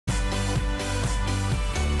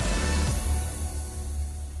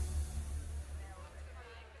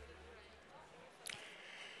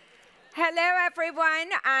Hello,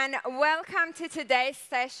 everyone, and welcome to today's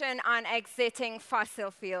session on exiting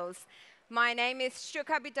fossil fuels. My name is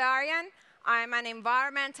Shooka Bidarian. I'm an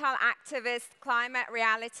environmental activist, climate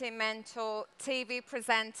reality mentor, TV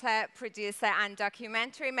presenter, producer, and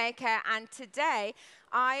documentary maker. And today,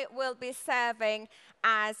 I will be serving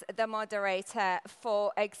as the moderator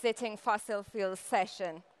for Exiting Fossil Fuels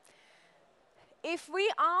session. If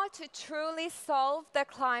we are to truly solve the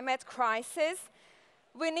climate crisis,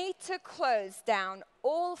 we need to close down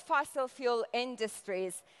all fossil fuel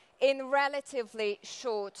industries in relatively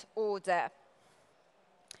short order.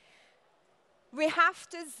 We have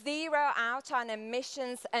to zero out on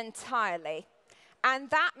emissions entirely. And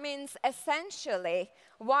that means essentially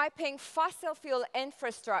wiping fossil fuel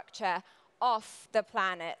infrastructure off the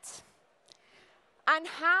planet. And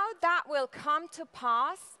how that will come to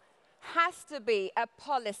pass has to be a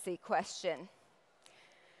policy question.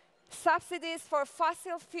 Subsidies for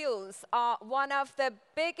fossil fuels are one of the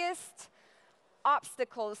biggest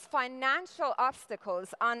obstacles, financial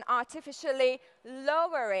obstacles, on artificially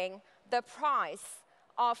lowering the price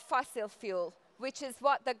of fossil fuel, which is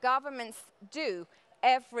what the governments do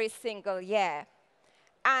every single year.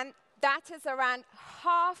 And that is around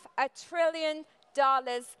 $500 billion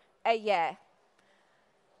a year.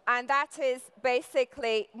 And that is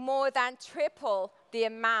basically more than triple the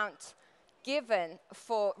amount given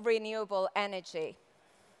for renewable energy.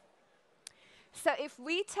 So if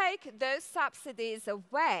we take those subsidies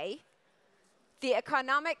away, the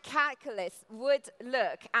economic calculus would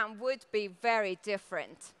look and would be very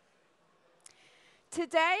different.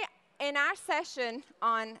 Today, in our session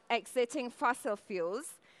on exiting fossil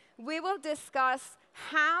fuels, we will discuss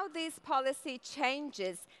how these policy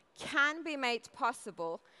changes can be made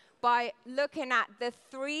possible by looking at the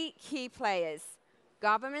three key players: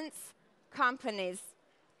 governments, companies,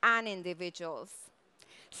 and individuals.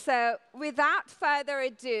 So without further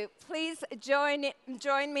ado, please join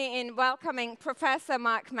me in welcoming Professor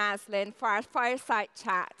Mark Maslin for our fireside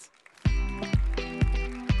chat.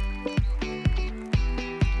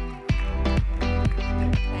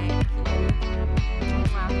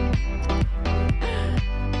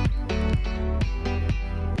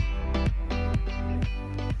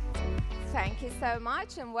 Thank you so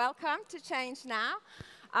much, and welcome to ChangeNOW.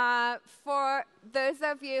 For those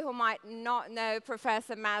of you who might not know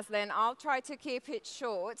Professor Maslin, I'll try to keep it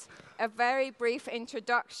short. A very brief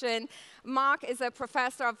introduction. Mark is a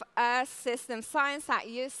professor of Earth System Science at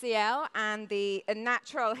UCL and the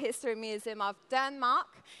Natural History Museum of Denmark.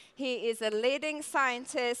 He is a leading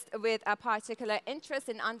scientist with a particular interest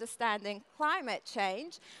in understanding climate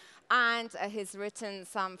change. And he's written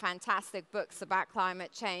some fantastic books about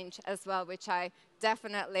climate change as well, which I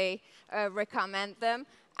definitely recommend them.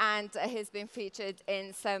 And he's been featured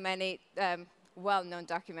in so many well-known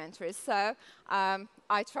documentaries. So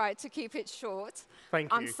I tried to keep it short. Thank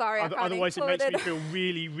you. I'm sorry, Otherwise, it makes me feel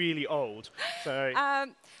really, really old. So.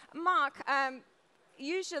 Mark,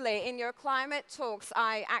 usually in your climate talks,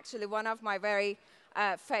 one of my very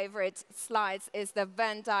favorite slides is the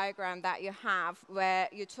Venn diagram that you have, where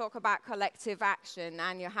you talk about collective action,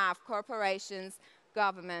 and you have corporations,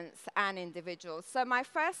 governments, and individuals. So my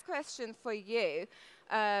first question for you,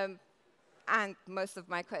 and most of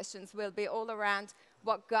my questions will be all around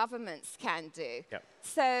what governments can do. Yep.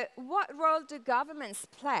 So what role do governments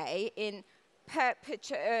play in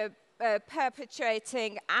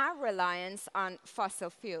perpetuating our reliance on fossil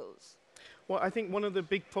fuels? Well, I think one of the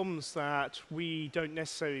big problems that we don't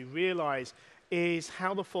necessarily realize is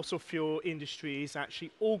how the fossil fuel industry is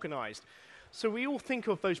actually organized. So we all think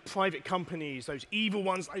of those private companies, those evil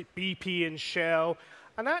ones like BP and Shell.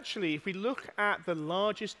 And actually, if we look at the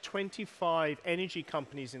largest 25 energy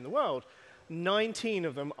companies in the world, 19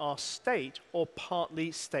 of them are state or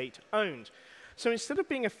partly state-owned. So instead of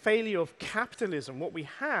being a failure of capitalism, what we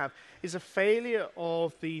have is a failure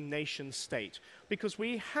of the nation state, because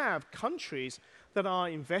we have countries that are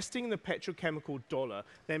investing in the petrochemical dollar.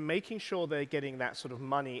 They're making sure they're getting that sort of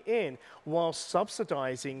money in while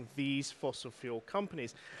subsidizing these fossil fuel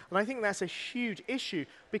companies. And I think that's a huge issue,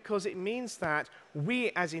 because it means that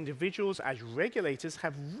we as individuals, as regulators,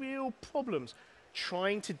 have real problems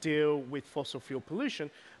trying to deal with fossil fuel pollution,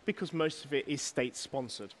 because most of it is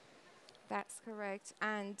state-sponsored. That's correct.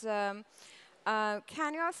 And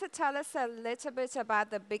can you also tell us a little bit about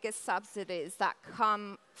the biggest subsidies that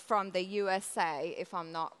come from the USA, if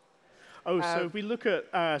I'm not? So if we look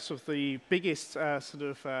at sort of the biggest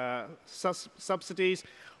subsidies,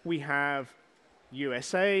 we have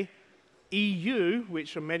USA, EU,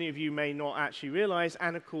 which many of you may not actually realize,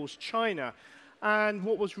 and of course China. And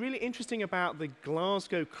what was really interesting about the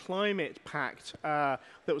Glasgow Climate Pact that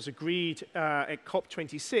was agreed at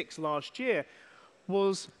COP26 last year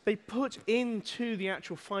was they put into the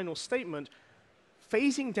actual final statement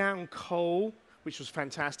phasing down coal, which was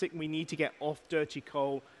fantastic. We need to get off dirty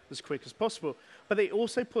coal as quick as possible. But they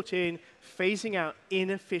also put in phasing out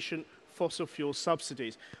inefficient fossil fuel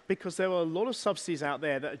subsidies, because there are a lot of subsidies out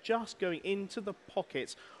there that are just going into the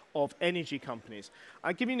pockets of energy companies.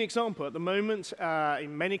 I'll give you an example. At the moment,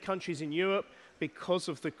 in many countries in Europe, because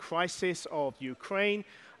of the crisis of Ukraine,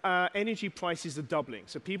 energy prices are doubling.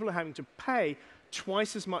 So people are having to pay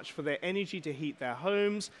twice as much for their energy to heat their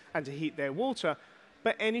homes and to heat their water,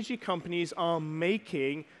 but energy companies are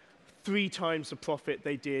making 3 times the profit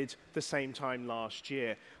they did the same time last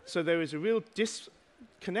year. So there is a real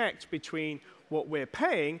disconnect between what we're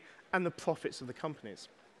paying and the profits of the companies.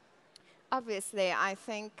 Obviously, I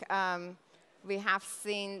think we have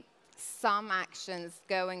seen some actions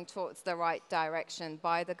going towards the right direction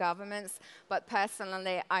by the governments, but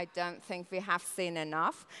personally, I don't think we have seen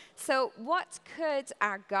enough. So what could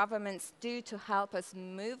our governments do to help us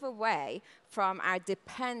move away from our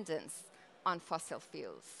dependence on fossil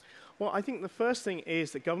fuels? Well, I think the first thing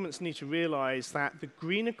is that governments need to realize that the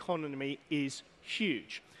green economy is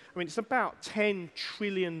huge. I mean, it's about $10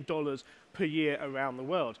 trillion per year around the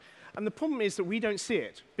world. And the problem is that we don't see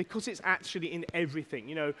it because it's actually in everything.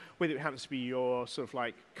 You know, whether it happens to be your sort of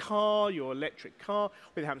like car, your electric car,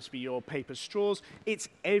 whether it happens to be your paper straws, it's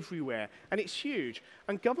everywhere and it's huge.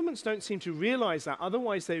 And governments don't seem to realize that.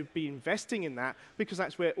 Otherwise, they'd be investing in that because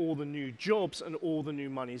that's where all the new jobs and all the new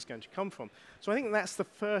money is going to come from. So I think that's the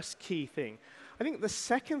first key thing. I think the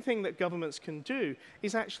second thing that governments can do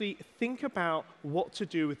is actually think about what to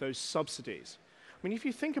do with those subsidies. I mean, if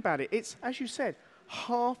you think about it, it's, as you said,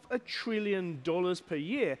 $500 billion per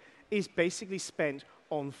year is basically spent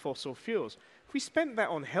on fossil fuels. If we spent that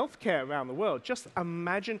on healthcare around the world, just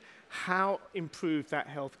imagine how improved that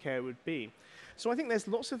healthcare would be. So I think there's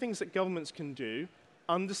lots of things that governments can do,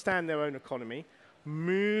 understand their own economy,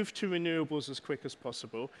 move to renewables as quick as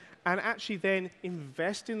possible, and actually then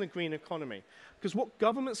invest in the green economy. Because what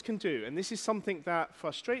governments can do, and this is something that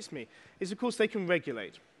frustrates me, is of course they can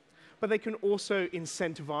regulate. But they can also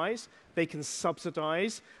incentivize, they can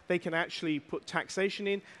subsidize, they can actually put taxation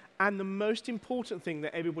in, and the most important thing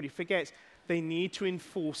that everybody forgets, they need to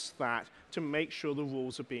enforce that to make sure the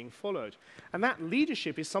rules are being followed. And that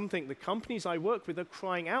leadership is something the companies I work with are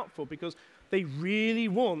crying out for, because they really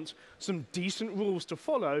want some decent rules to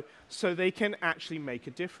follow so they can actually make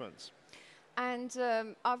a difference. And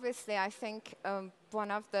obviously, I think one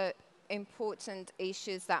of the important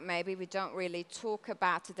issues that maybe we don't really talk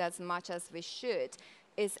about it as much as we should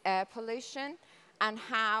is air pollution, and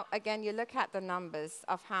how, again, you look at the numbers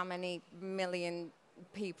of how many million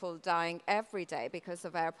people dying every day because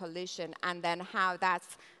of air pollution, and then how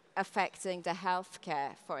that's affecting the healthcare,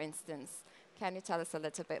 for instance. Can you tell us a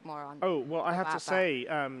little bit more on that? Oh, well, I have to say,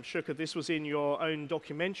 Shooka, this was in your own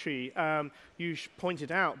documentary. You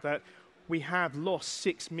pointed out that we have lost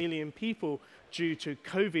 6 million people due to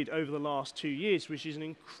COVID over the last 2 years, which is an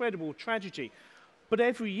incredible tragedy. But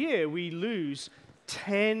every year we lose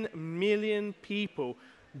 10 million people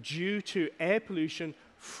due to air pollution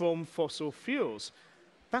from fossil fuels.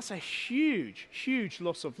 That's a huge, huge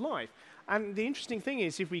loss of life. And the interesting thing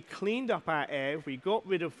is, if we cleaned up our air, if we got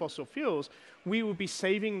rid of fossil fuels, we would be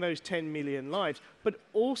saving those 10 million lives, but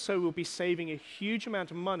also we'll be saving a huge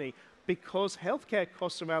amount of money because healthcare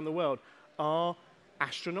costs around the world are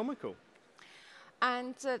astronomical.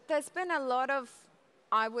 And there's been a lot of,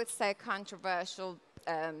 I would say, controversial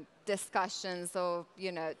discussions or,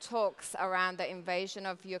 talks around the invasion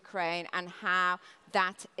of Ukraine and how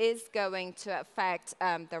that is going to affect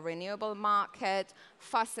the renewable market,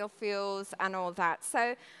 fossil fuels, and all that.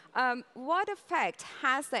 So what effect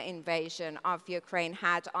has the invasion of Ukraine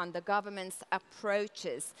had on the government's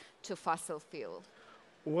approaches to fossil fuel?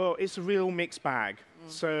 Well, it's a real mixed bag.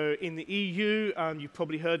 So in the EU, you've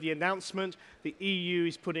probably heard the announcement, the EU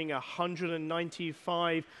is putting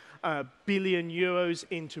 195 billion euros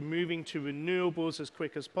into moving to renewables as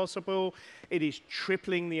quick as possible. It is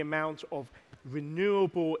tripling the amount of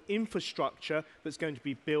renewable infrastructure that's going to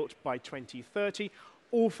be built by 2030.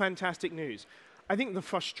 All fantastic news. I think the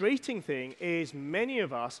frustrating thing is many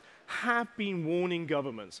of us have been warning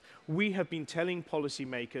governments. We have been telling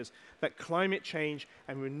policymakers that climate change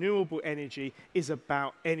and renewable energy is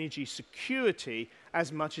about energy security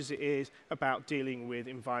as much as it is about dealing with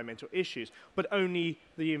environmental issues. But only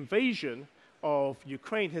the invasion of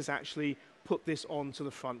Ukraine has actually put this onto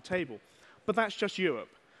the front table. But that's just Europe.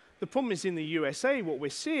 The problem is in the USA, what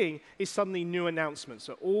we're seeing is suddenly new announcements.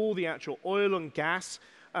 So all the actual oil and gas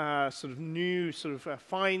new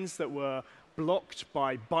fines that were blocked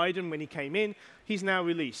by Biden when he came in, he's now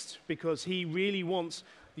released because he really wants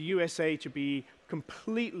the USA to be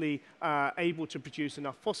completely able to produce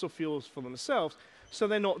enough fossil fuels for themselves so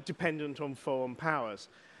they're not dependent on foreign powers.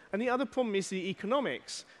 And the other problem is the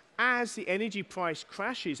economics. As the energy price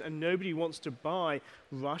crashes and nobody wants to buy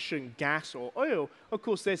Russian gas or oil, of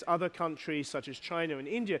course, there's other countries such as China and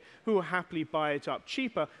India who will happily buy it up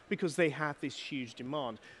cheaper because they have this huge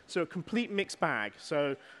demand. So a complete mixed bag.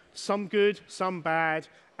 So some good, some bad,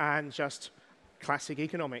 and just classic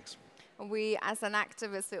economics. We, as an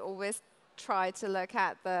activist, we always try to look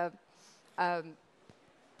at the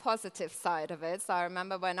positive side of it. So I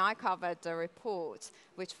remember when I covered the report,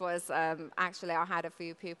 which was actually I had a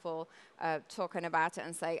few people talking about it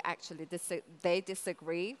and say actually they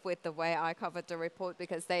disagree with the way I covered the report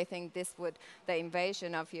because they think the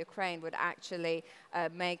invasion of Ukraine would actually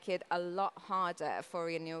make it a lot harder for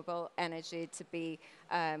renewable energy to be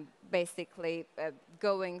basically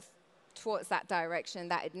going towards that direction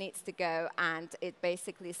that it needs to go, and it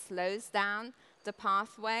basically slows down the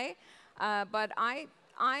pathway. But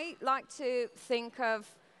I like to think of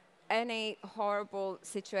any horrible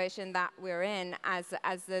situation that we're in as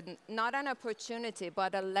not an opportunity,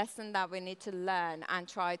 but a lesson that we need to learn and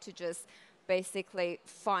try to just basically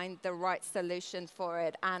find the right solution for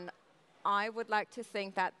it. And I would like to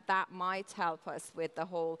think that that might help us with the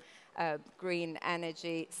whole green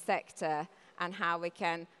energy sector and how we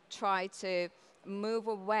can try to move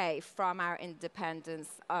away from our independence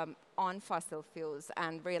on fossil fuels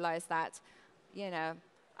and realize that, you know,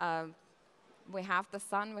 we have the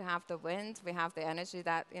sun, we have the wind, we have the energy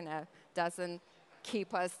that, you know, doesn't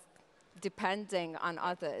keep us depending on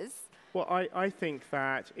others. Well, I think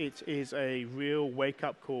that it is a real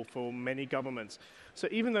wake-up call for many governments. So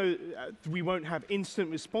even though we won't have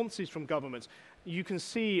instant responses from governments, you can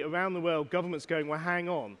see around the world governments going, well, hang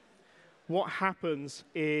on. What happens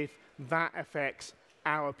if that affects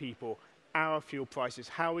our people, our fuel prices?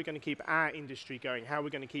 How are we going to keep our industry going? How are we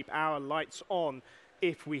going to keep our lights on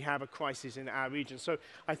if we have a crisis in our region? So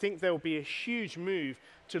I think there will be a huge move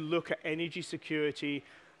to look at energy security.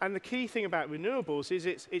 And the key thing about renewables is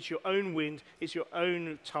it's your own wind, it's your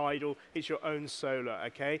own tidal, it's your own solar,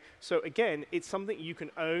 okay? So again, it's something you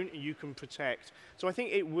can own and you can protect. So I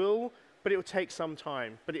think it will, but it will take some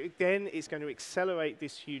time. But again, it's going to accelerate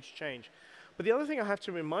this huge change. But the other thing I have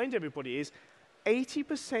to remind everybody is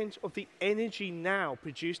 80% of the energy now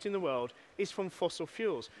produced in the world is from fossil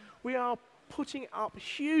fuels. We are putting up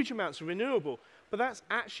huge amounts of renewable, but that's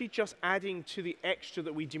actually just adding to the extra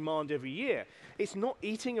that we demand every year. It's not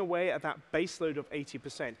eating away at that baseload of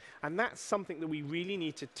 80%, and that's something that we really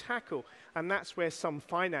need to tackle, and that's where some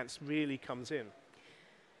finance really comes in.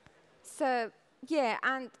 So, yeah,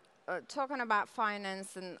 and talking about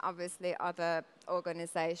finance and obviously other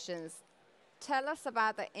organizations, tell us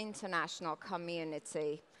about the international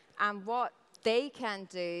community and what they can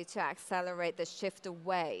do to accelerate the shift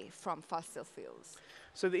away from fossil fuels.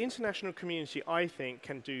 So the international community, I think,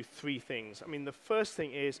 can do three things. I mean, the first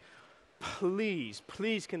thing is, please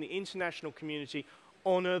can the international community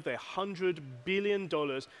honor the $100 billion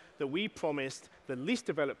that we promised the least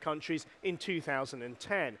developed countries in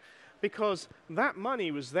 2010. Because that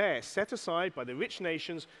money was there, set aside by the rich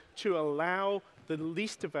nations to allow the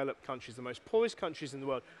least developed countries, the most poorest countries in the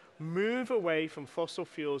world, move away from fossil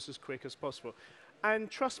fuels as quick as possible. And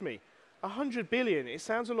trust me, 100 billion, it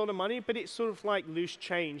sounds a lot of money, but it's sort of like loose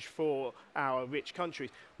change for our rich countries.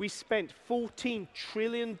 We spent $14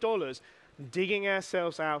 trillion digging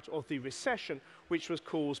ourselves out of the recession, which was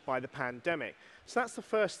caused by the pandemic. So that's the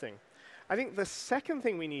first thing. I think the second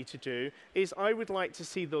thing we need to do is I would like to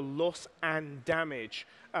see the loss and damage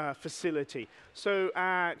facility. So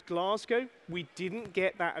at Glasgow, we didn't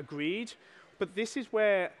get that agreed, but this is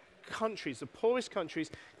where countries, the poorest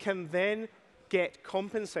countries, can then get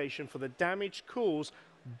compensation for the damage caused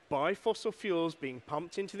by fossil fuels being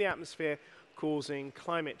pumped into the atmosphere, causing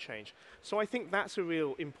climate change. So I think that's a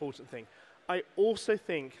real important thing. I also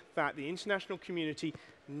think that the international community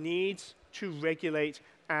needs to regulate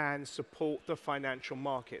and support the financial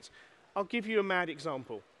markets. I'll give you a mad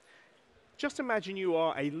example. Just imagine you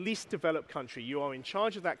are a least developed country. You are in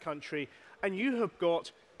charge of that country, and you have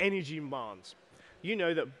got energy demands. You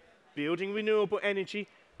know that building renewable energy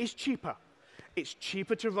is cheaper. It's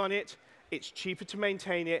cheaper to run it, it's cheaper to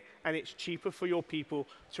maintain it, and it's cheaper for your people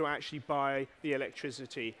to actually buy the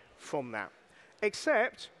electricity from that.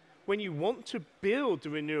 Except when you want to build the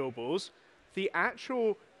renewables, the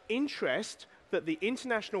actual interest that the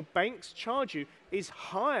international banks charge you is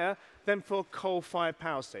higher than for coal-fired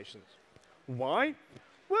power stations. Why?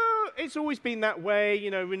 Well, it's always been that way. You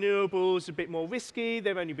know, renewables are a bit more risky.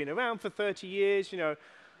 They've only been around for 30 years. You know,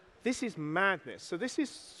 this is madness. So this is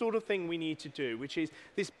sort of thing we need to do, which is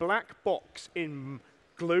this black box in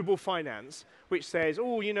global finance, which says,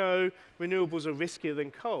 oh, you know, renewables are riskier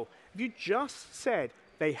than coal. If you just said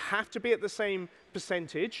they have to be at the same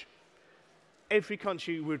percentage, every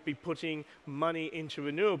country would be putting money into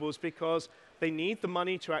renewables because they need the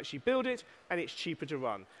money to actually build it, and it's cheaper to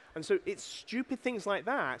run. And so it's stupid things like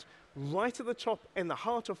that right at the top in the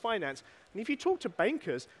heart of finance. And if you talk to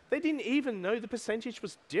bankers, they didn't even know the percentage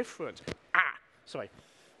was different. Sorry.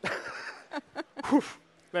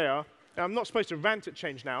 There you are. I'm not supposed to rant at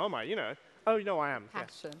change now, am I? You know. Oh, no, I am.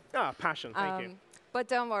 Passion. Yes. Passion. Thank you. But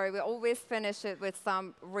don't worry, we always finish it with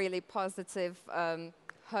some really positive,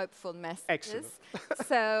 hopeful messages. Excellent.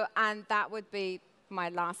 So, and that would be my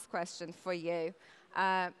last question for you.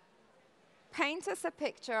 Paint us a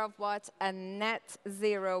picture of what a net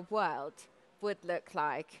zero world would look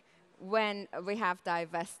like when we have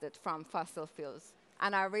divested from fossil fuels.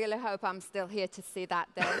 And I really hope I'm still here to see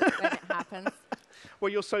that day when it happens.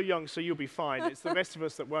 Well, you're so young, so you'll be fine. It's the rest of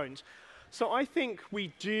us that won't. So I think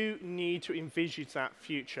we do need to envisage that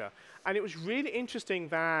future. And it was really interesting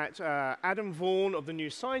that Adam Vaughan of The New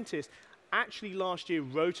Scientist actually last year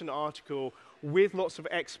wrote an article with lots of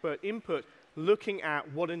expert input looking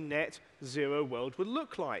at what a net zero world would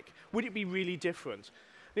look like. Would it be really different?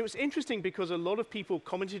 And it was interesting because a lot of people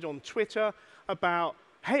commented on Twitter about,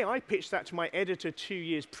 hey, I pitched that to my editor 2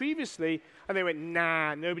 years previously, and they went,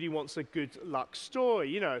 nah, nobody wants a good luck story,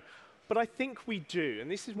 you know. But I think we do,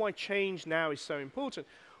 and this is why change now is so important.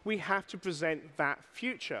 We have to present that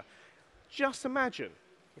future. Just imagine,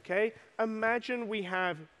 okay? Imagine we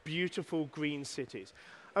have beautiful green cities.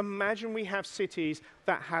 Imagine we have cities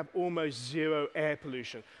that have almost zero air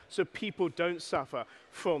pollution, so people don't suffer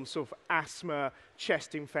from sort of asthma,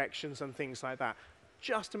 chest infections, and things like that.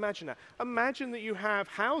 Just imagine that. Imagine that you have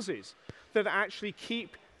houses that actually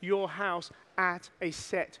keep your house at a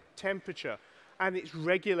set temperature, and it's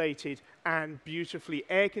regulated and beautifully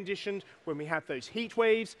air conditioned when we have those heat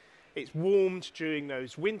waves. It's warmed during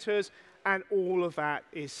those winters, and all of that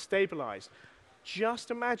is stabilized.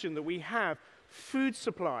 Just imagine that we have food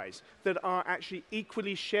supplies that are actually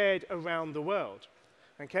equally shared around the world,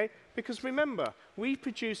 okay? Because remember, we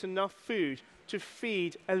produce enough food to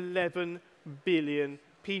feed 11 billion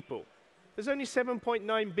people. There's only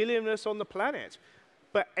 7.9 billion of us on the planet,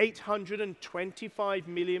 but 825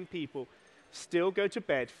 million people still go to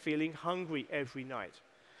bed feeling hungry every night.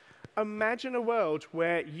 Imagine a world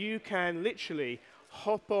where you can literally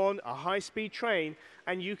hop on a high-speed train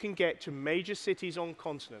and you can get to major cities on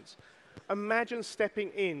continents. Imagine stepping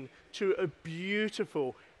in to a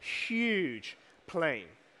beautiful, huge plane,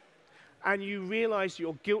 and you realize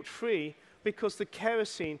you're guilt-free because the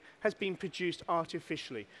kerosene has been produced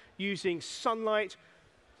artificially using sunlight,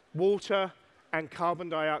 water, and carbon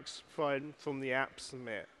dioxide from the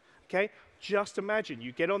atmosphere. Okay? Just imagine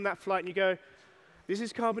you get on that flight and you go, this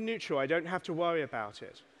is carbon neutral, I don't have to worry about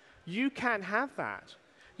it. You can have that.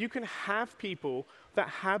 You can have people that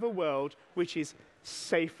have a world which is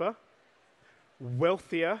safer,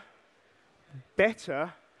 wealthier,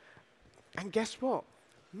 better, and guess what?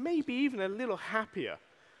 Maybe even a little happier.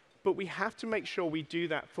 But we have to make sure we do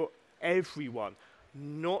that for everyone,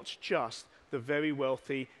 not just the very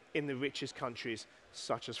wealthy in the richest countries,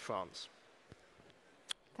 such as France.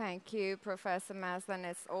 Thank you, Professor Maslin.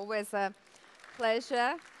 It's always a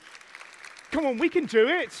pleasure. Come on, we can do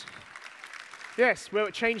it. Yes, we're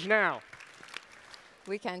at ChangeNOW.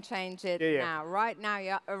 We can change it now. Right now,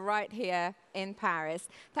 you're right here in Paris.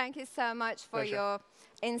 Thank you so much for your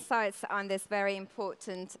insights on this very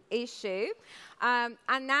important issue. And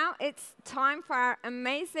now it's time for our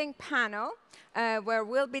amazing panel, where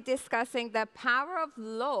we'll be discussing the power of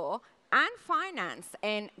law and finance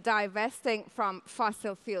in divesting from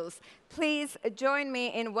fossil fuels. Please join me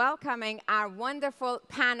in welcoming our wonderful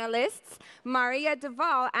panelists, Maria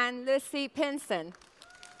Duval and Lucie Pinson.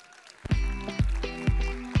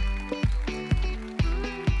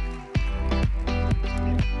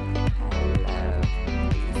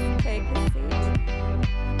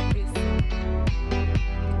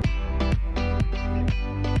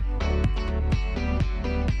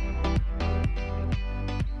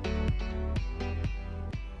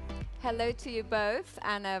 Hello to you both,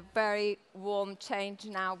 and a very warm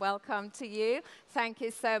ChangeNOW welcome to you. Thank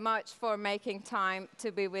you so much for making time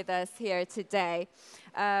to be with us here today.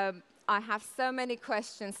 I have so many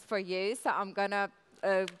questions for you, so I'm going to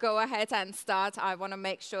go ahead and start. I want to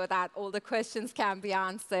make sure that all the questions can be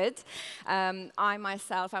answered. I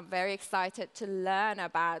myself am very excited to learn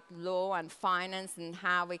about law and finance and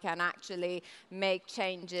how we can actually make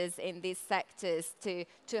changes in these sectors to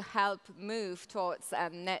help move towards a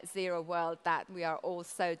net zero world that we are all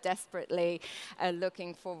so desperately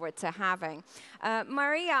looking forward to having.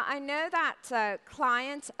 Maria, I know that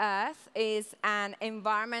ClientEarth is an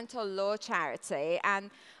environmental law charity, and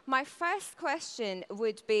my first question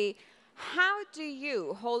would be, how do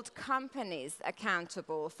you hold companies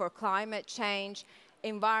accountable for climate change,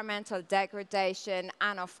 environmental degradation,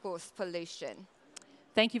 and of course, pollution?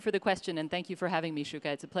 Thank you for the question, and thank you for having me, Shooka.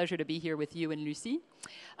 It's a pleasure to be here with you and Lucie.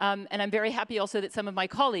 And I'm very happy also that some of my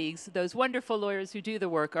colleagues, those wonderful lawyers who do the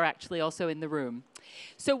work, are actually also in the room.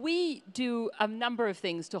 So we do a number of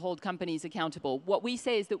things to hold companies accountable. What we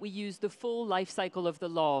say is that we use the full life cycle of the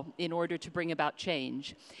law in order to bring about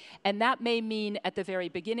change. And that may mean, at the very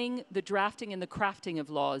beginning, the drafting and the crafting of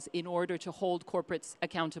laws in order to hold corporates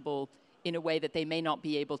accountable in a way that they may not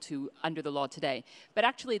be able to under the law today. But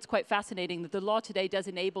actually, it's quite fascinating that the law today does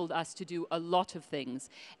enable us to do a lot of things,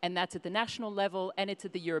 and that's at the national level, and it's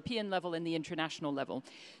at the European level and the international level.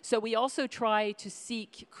 So we also try to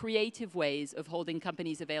seek creative ways of holding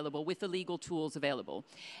companies available with the legal tools available.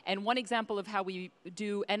 And one example of how we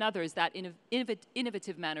do, and others, that in an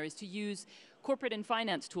innovative manner is to use corporate and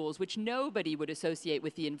finance tools, which nobody would associate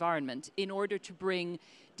with the environment, in order to bring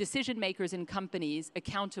decision makers in companies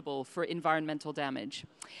accountable for environmental damage.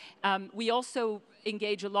 We also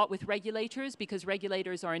engage a lot with regulators, because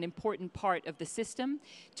regulators are an important part of the system,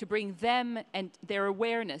 to bring them and their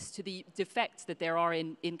awareness to the defects that there are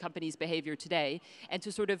in companies' behavior today, and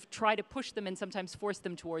to sort of try to push them and sometimes force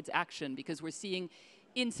them towards action, because we're seeing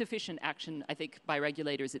insufficient action, I think, by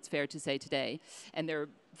regulators, it's fair to say today. And there are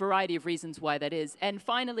a variety of reasons why that is. And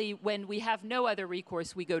finally, when we have no other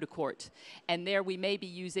recourse, we go to court. And there we may be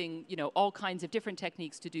using, all kinds of different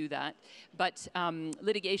techniques to do that. But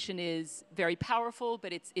litigation is very powerful,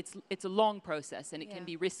 but it's a long process, and it can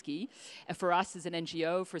be risky. For us as an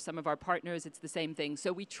NGO, for some of our partners, it's the same thing.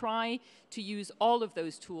 So we try to use all of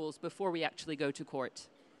those tools before we actually go to court.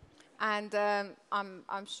 And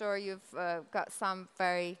I'm sure you've got some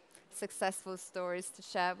very successful stories to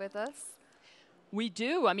share with us. We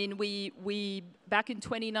do. I mean, we back in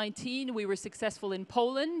 2019, we were successful in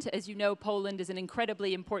Poland. As you know, Poland is an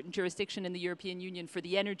incredibly important jurisdiction in the European Union for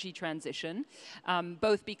the energy transition,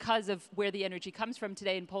 both because of where the energy comes from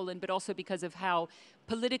today in Poland, but also because of how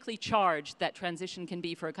politically charged that transition can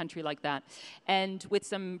be for a country like that. And with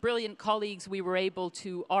some brilliant colleagues, we were able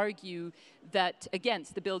to argue that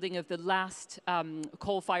against the building of the last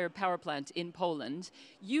coal-fired power plant in Poland,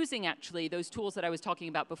 using actually those tools that I was talking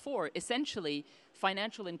about before, essentially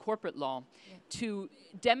financial and corporate law, to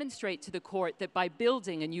demonstrate to the court that by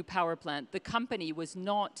building a new power plant, the company was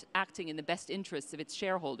not acting in the best interests of its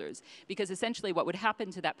shareholders, because essentially what would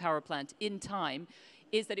happen to that power plant in time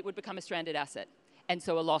is that it would become a stranded asset, and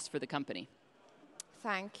so a loss for the company.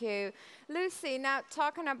 Thank you. Lucie, now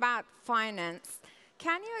talking about finance,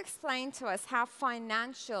 can you explain to us how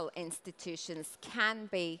financial institutions can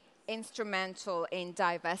be instrumental in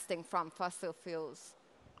divesting from fossil fuels?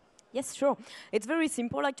 Yes, sure. It's very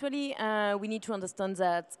simple, actually. We need to understand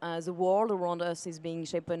that the world around us is being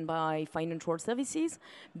shaped by financial services.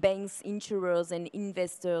 Banks, insurers, and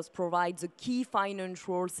investors provide the key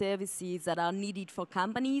financial services that are needed for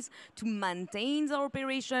companies to maintain their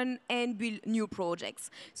operation and build new projects.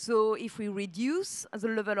 So if we reduce the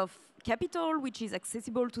level of capital which is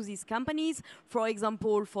accessible to these companies, for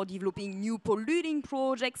example, for developing new polluting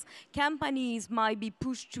projects, companies might be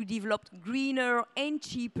pushed to develop greener and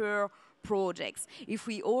cheaper projects. If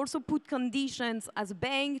we also put conditions as a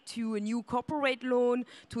bank to a new corporate loan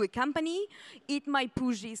to a company, it might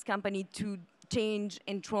push this company to change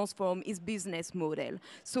and transform its business model.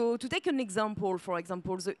 So to take an example, for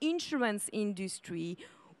example, the insurance industry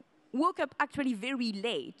woke up actually very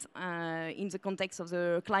late in the context of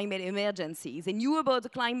the climate emergency. They knew about the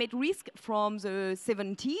climate risk from the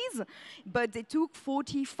 70s, but they took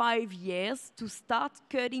 45 years to start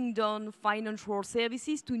cutting down financial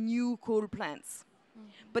services to new coal plants.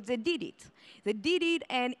 But they did it. They did it,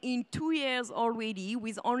 and in 2 years already,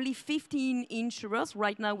 with only 15 insurers,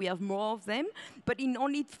 right now we have more of them, but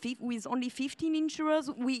with only 15 insurers,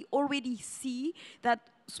 we already see that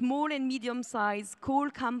small and medium-sized coal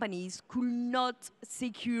companies could not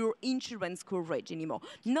secure insurance coverage anymore.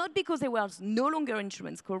 Not because there was no longer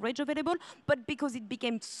insurance coverage available, but because it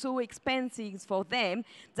became so expensive for them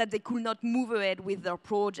that they could not move ahead with their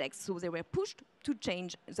projects. So they were pushed to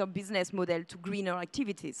change their business model to greener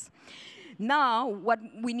activities. Now, what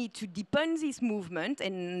we need to deepen this movement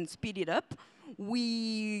and speed it up.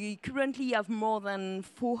 We currently have more than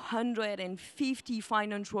 450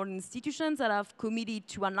 financial institutions that have committed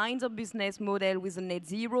to align their business model with a net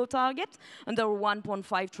zero target under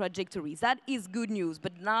 1.5 trajectories. That is good news,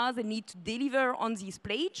 but now they need to deliver on this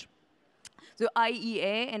pledge. The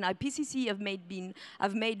IEA and IPCC have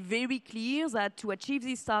made very clear that to achieve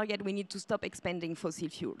this target, we need to stop expanding fossil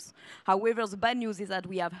fuels. However, the bad news is that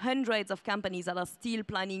we have hundreds of companies that are still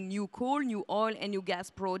planning new coal, new oil, and new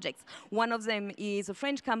gas projects. One of them is a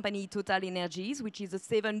French company, TotalEnergies, which is the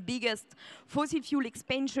 7th biggest fossil fuel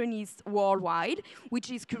expansionist worldwide,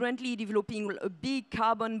 which is currently developing a big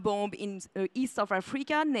carbon bomb in east of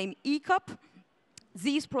Africa named ECOP.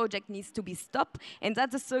 This project needs to be stopped, and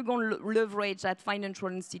that's the second leverage that financial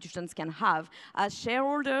institutions can have. As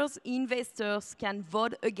shareholders, investors can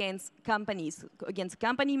vote against companies, against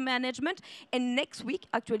company management, and next week,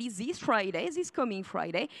 actually this Friday, this coming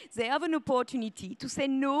Friday, they have an opportunity to say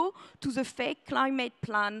no to the fake climate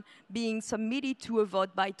plan being submitted to a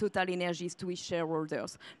vote by TotalEnergies to its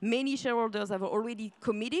shareholders. Many shareholders have already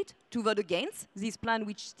committed to vote against this plan,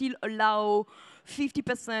 which still allow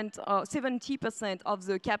 50% or 70% of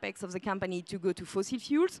the capex of the company to go to fossil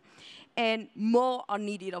fuels, and more are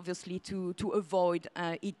needed, obviously, to avoid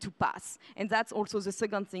it to pass. And that's also the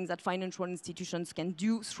second thing that financial institutions can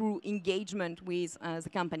do through engagement with the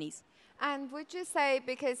companies. And would you say,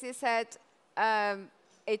 because you said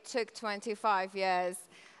it took 25 years,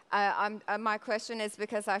 my question is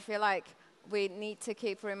because I feel like we need to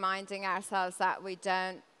keep reminding ourselves that we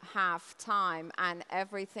don't have time, and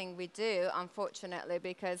everything we do, unfortunately,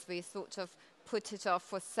 because we sort of put it off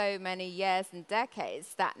for so many years and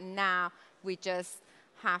decades, that now we just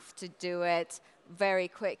have to do it very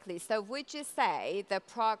quickly. So would you say the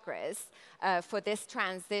progress for this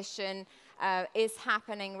transition is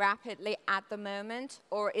happening rapidly at the moment,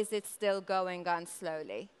 or is it still going on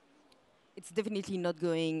slowly? It's definitely not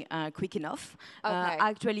going quick enough. Okay.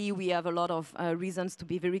 Actually, we have a lot of reasons to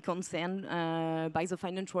be very concerned by the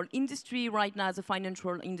financial industry. Right now, the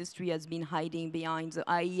financial industry has been hiding behind the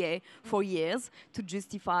IEA for years to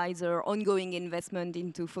justify their ongoing investment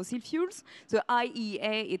into fossil fuels. The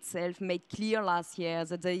IEA itself made clear last year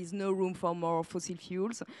that there is no room for more fossil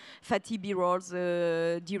fuels. Fatih Birol,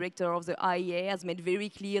 the director of the IEA, has made very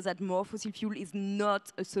clear that more fossil fuel is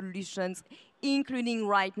not a solution, including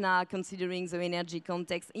right now, considering the energy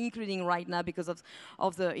context, including right now because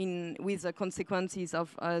with the consequences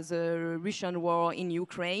of the Russian war in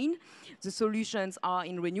Ukraine. The solutions are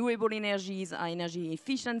in renewable energies, energy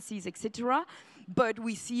efficiencies, etc. But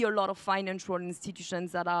we see a lot of financial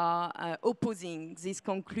institutions that are opposing this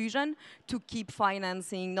conclusion to keep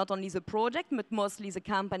financing not only the project, but mostly the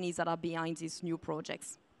companies that are behind these new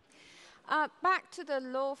projects. Back to the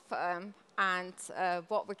law firm and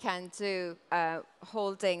what we can do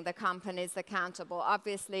holding the companies accountable.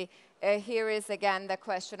 Obviously, here is again the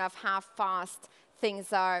question of how fast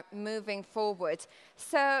things are moving forward.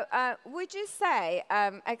 So would you say,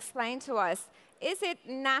 explain to us, is it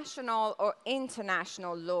national or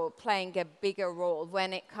international law playing a bigger role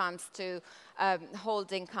when it comes to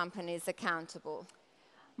holding companies accountable?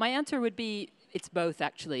 My answer would be it's both,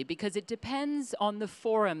 actually, because it depends on the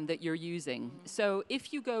forum that you're using. So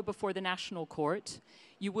if you go before the national court,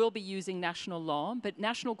 you will be using national law, but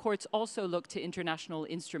national courts also look to international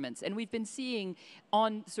instruments. And we've been seeing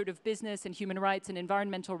on sort of business and human rights and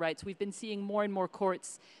environmental rights, we've been seeing more and more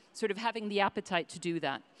courts sort of having the appetite to do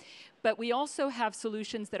that. But we also have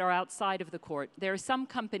solutions that are outside of the court. There are some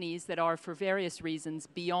companies that are, for various reasons,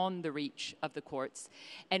 beyond the reach of the courts.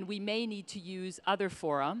 And we may need to use other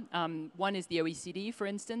fora. One is the OECD, for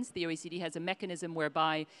instance. The OECD has a mechanism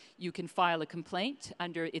whereby you can file a complaint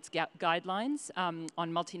under its guidelines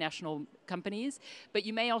on multinational companies. But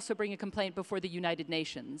you may also bring a complaint before the United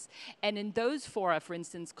Nations. And in those fora, for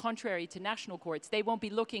instance, contrary to national courts, they won't be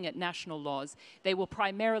looking at national laws. They will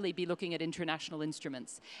primarily be looking at international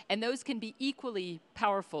instruments. And those can be equally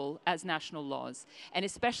powerful as national laws. And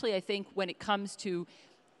especially, I think, when it comes to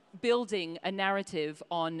building a narrative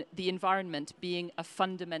on the environment being a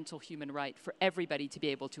fundamental human right for everybody to be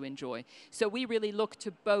able to enjoy. So we really look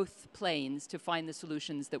to both planes to find the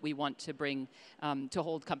solutions that we want to bring to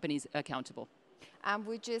hold companies accountable. And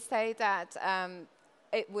would you say that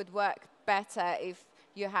it would work better if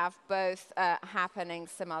you have both happening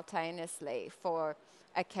simultaneously for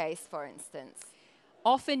a case, for instance?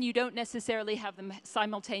 Often you don't necessarily have them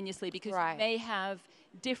simultaneously because Right. you may have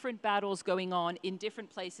different battles going on in different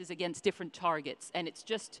places against different targets. And it's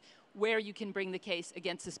just where you can bring the case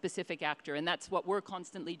against a specific actor. And that's what we're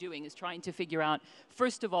constantly doing, is trying to figure out,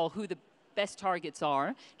 first of all, who the best targets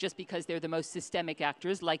are, just because they're the most systemic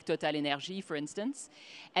actors, like Total Energy, for instance,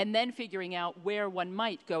 and then figuring out where one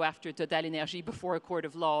might go after Total Energy before a court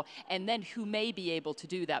of law, and then who may be able to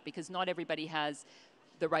do that, because not everybody has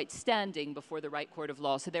the right standing before the right court of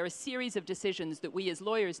law. So there are a series of decisions that we as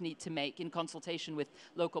lawyers need to make in consultation with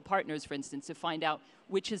local partners, for instance, to find out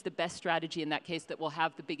which is the best strategy in that case that will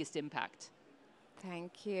have the biggest impact.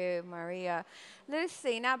 Thank you, Maria.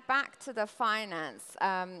 Lucie, now back to the finance.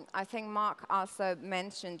 I think Mark also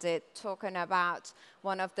mentioned it, talking about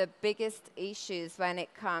one of the biggest issues when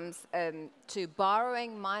it comes to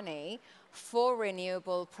borrowing money for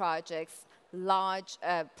renewable projects, large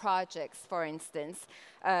projects, for instance.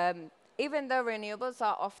 Even though renewables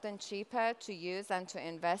are often cheaper to use and to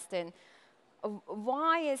invest in,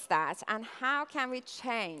 why is that, and how can we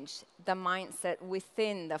change the mindset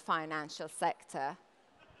within the financial sector?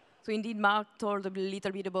 So indeed, Mark told a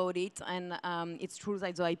little bit about it, and it's true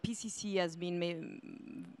that the IPCC has been,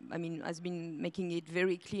 making it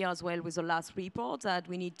very clear as well with the last report that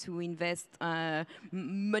we need to invest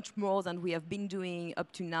much more than we have been doing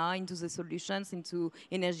up to now into the solutions, into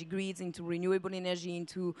energy grids, into renewable energy,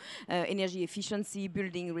 into energy efficiency,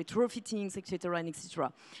 building retrofittings, etc., and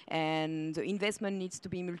etc. And the investment needs to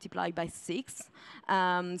be multiplied by 6.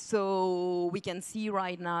 So we can see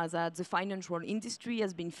right now that the financial industry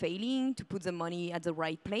has been failing to put the money at the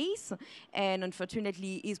right place, and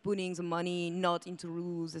unfortunately is putting the money not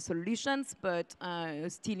into the solutions, but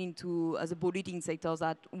still into the polluting sectors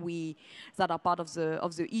that are part of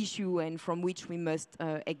the issue and from which we must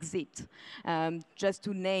exit. Just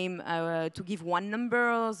to name, to give one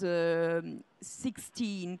number, the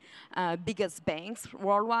 16 biggest banks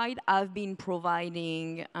worldwide have been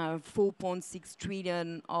providing $4.6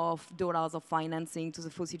 trillion of financing to the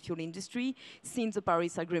fossil fuel industry since the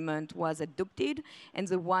Paris Agreement was adopted, and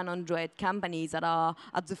the 100 companies that are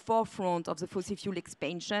at the forefront of the fossil fuel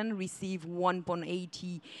expansion receive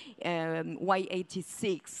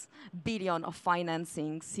 1.86 billion of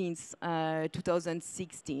financing since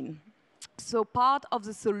 2016. So part of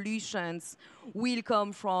the solutions will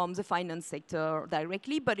come from the finance sector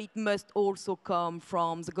directly, but it must also come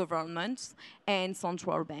from the governments and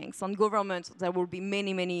central banks. On governments, there will be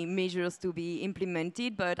many, many measures to be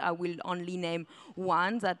implemented, but I will only name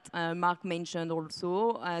one that Mark mentioned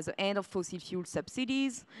also, the end of fossil fuel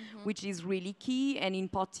subsidies, which is really key, and in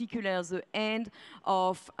particular the end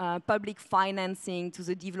of public financing to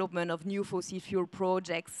the development of new fossil fuel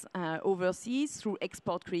projects overseas through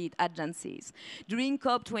export credit agencies. During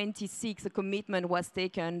COP26, a commitment was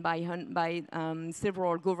taken by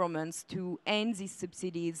several governments to end these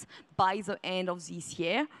subsidies by the end of this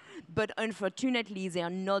year, but unfortunately they are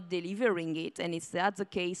not delivering it, and that's the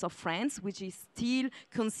case of France, which is still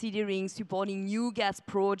considering supporting new gas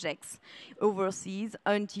projects overseas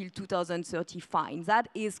until 2035. That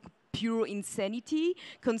is pure insanity,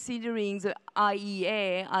 considering the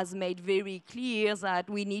IEA has made very clear that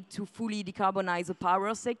we need to fully decarbonize the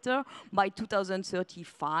power sector by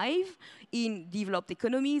 2035 in developed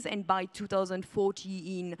economies and by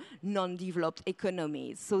 2040 in non-developed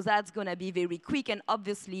economies. So that's going to be very quick, and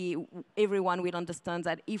obviously everyone will understand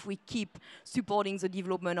that if we keep supporting the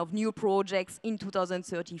development of new projects in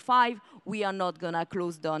 2035, we are not going to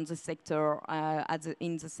close down the sector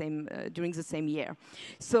during the same year.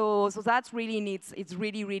 So that's really it's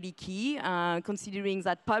really, really key, considering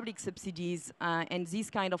that public subsidies and this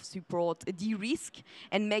kind of support de-risk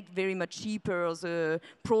and make very much cheaper the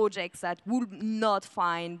projects that would not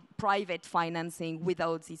find private financing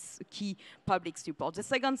without this key public support. The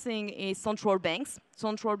second thing is central banks.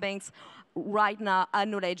 Central banks right now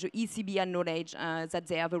acknowledge, the ECB acknowledge that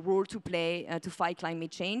they have a role to play to fight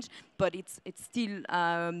climate change, but it's still,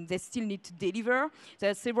 they still need to deliver.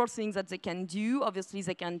 There are several things that they can do. Obviously,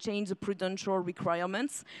 they can change the prudential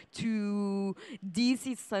requirements to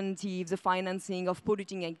disincentive the financing of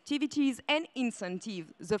polluting activities and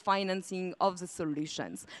incentive the financing of the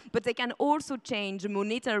solutions. But they can also change the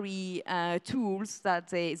monetary tools that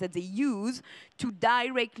they use to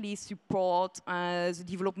directly support the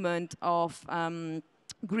development of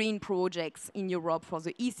green projects in Europe for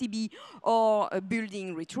the ECB, or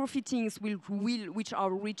building retrofittings,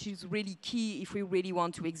 which is really key if we really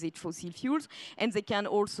want to exit fossil fuels. And they can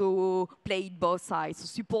also play it both sides, so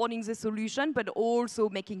supporting the solution, but also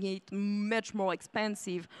making it much more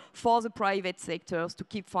expensive for the private sectors to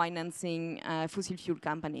keep financing fossil fuel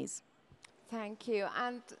companies. Thank you.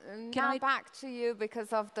 And now back to you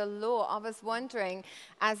because of the law. I was wondering,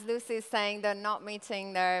 as Lucie is saying, they're not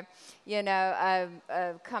meeting their,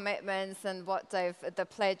 commitments and the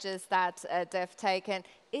pledges that they've taken.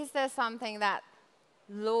 Is there something that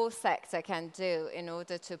law sector can do in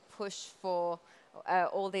order to push for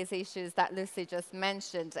all these issues that Lucie just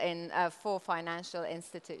mentioned for financial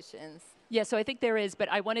institutions? Yeah, so I think there is, but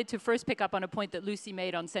I wanted to first pick up on a point that Lucie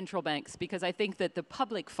made on central banks, because I think that the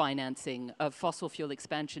public financing of fossil fuel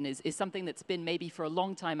expansion is something that's been maybe for a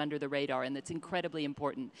long time under the radar, and that's incredibly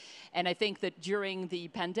important. And I think that during the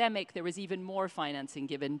pandemic, there was even more financing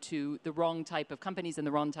given to the wrong type of companies and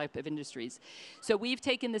the wrong type of industries. So we've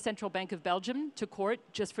taken the Central Bank of Belgium to court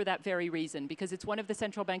just for that very reason, because it's one of the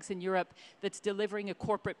central banks in Europe that's delivering a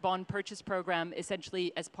corporate bond purchase program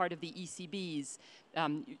essentially as part of the ECB's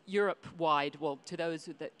Europe-wide, well, to those,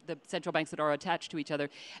 the central banks that are attached to each other,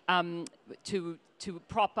 to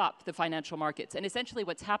prop up the financial markets. And essentially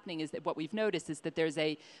what's happening is that what we've noticed is that there's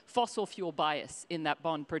a fossil fuel bias in that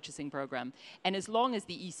bond purchasing program. And as long as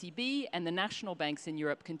the ECB and the national banks in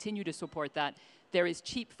Europe continue to support that, there is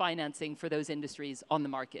cheap financing for those industries on the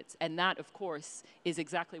markets. And that, of course, is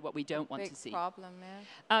exactly what we don't want to see. Big problem,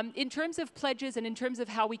 yeah. In terms of pledges and in terms of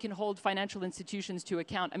how we can hold financial institutions to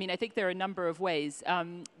account, I mean, I think there are a number of ways.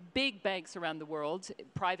 Big banks around the world,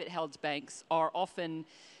 private held banks, are often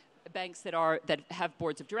banks that have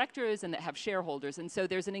boards of directors and that have shareholders. And so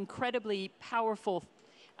there's an incredibly powerful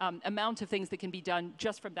amount of things that can be done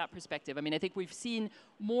just from that perspective. I mean, I think we've seen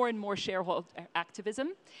more and more shareholder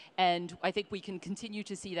activism, and I think we can continue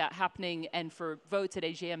to see that happening, and for votes at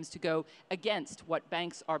AGMs to go against what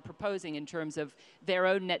banks are proposing in terms of their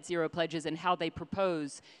own net zero pledges and how they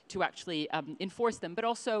propose to actually enforce them. But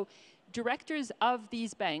also, directors of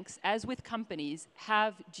these banks, as with companies,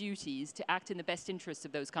 have duties to act in the best interests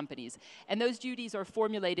of those companies. And those duties are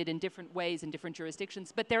formulated in different ways in different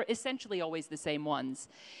jurisdictions, but they're essentially always the same ones.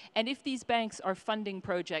 And if these banks are funding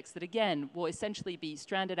projects that, again, will essentially be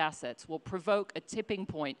stranded assets, will provoke a tipping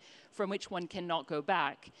point from which one cannot go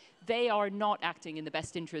back, they are not acting in the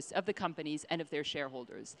best interests of the companies and of their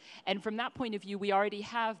shareholders. And from that point of view, we already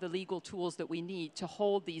have the legal tools that we need to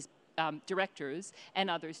hold these directors and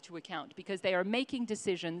others to account, because they are making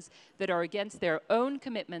decisions that are against their own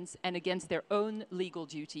commitments and against their own legal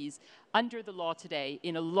duties under the law today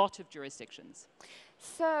in a lot of jurisdictions.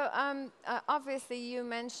 So obviously you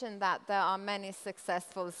mentioned that there are many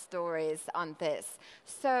successful stories on this.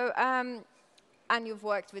 So, and you've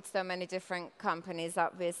worked with so many different companies,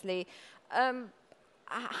 obviously.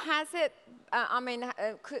 Has it,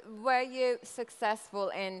 were you successful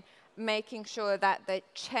in making sure that they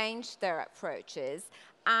changed their approaches?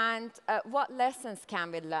 And what lessons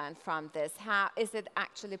can we learn from this? How is it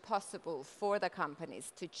actually possible for the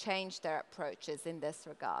companies to change their approaches in this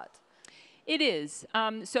regard? It is.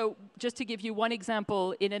 So just to give you one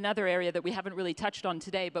example in another area that we haven't really touched on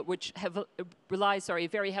today, but which relies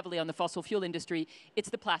very heavily on the fossil fuel industry, it's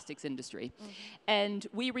the plastics industry. Mm-hmm. And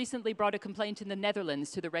we recently brought a complaint in the Netherlands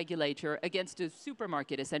to the regulator against a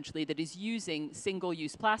supermarket, essentially, that is using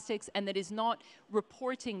single-use plastics and that is not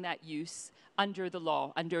reporting that use under the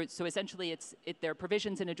law. So essentially, there are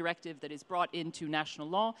provisions in a directive that is brought into national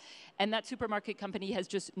law, and that supermarket company has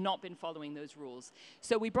just not been following those rules.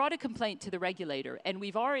 So we brought a complaint to the regulator, and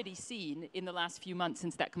we've already seen in the last few months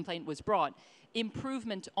since that complaint was brought,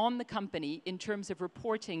 improvement on the company in terms of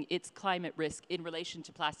reporting its climate risk in relation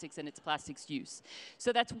to plastics and its plastics use.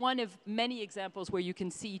 So that's one of many examples where you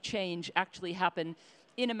can see change actually happen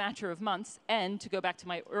in a matter of months, and to go back to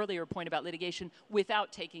my earlier point about litigation,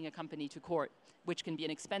 without taking a company to court, which can be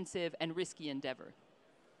an expensive and risky endeavor.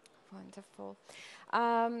 Wonderful.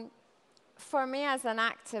 For me as an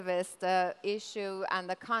activist, the issue and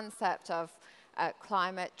the concept of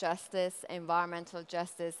climate justice, environmental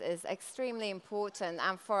justice is extremely important,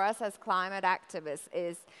 and for us as climate activists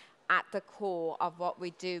is at the core of what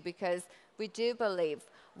we do, because we do believe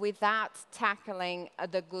without tackling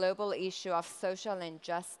the global issue of social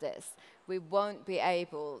injustice, we won't be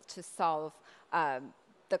able to solve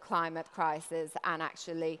the climate crisis and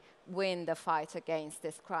actually win the fight against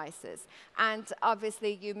this crisis. And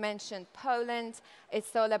obviously you mentioned Poland.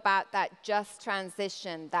 It's all about that just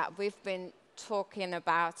transition that we've been talking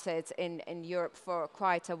about it in Europe for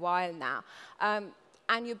quite a while now.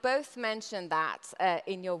 And you both mentioned that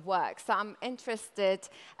in your work. So I'm interested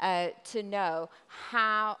to know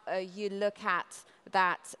how you look at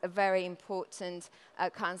that very important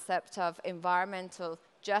concept of environmental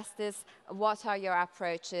justice. What are your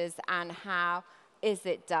approaches, and how is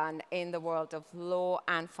it done in the world of law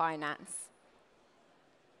and finance?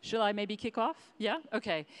 Shall I maybe kick off? Yeah?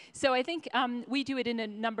 Okay. So I think we do it in a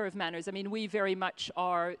number of manners. I mean, we very much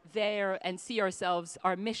are there and see ourselves,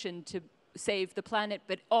 our mission to save the planet,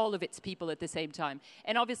 but all of its people at the same time.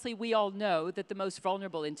 And obviously, we all know that the most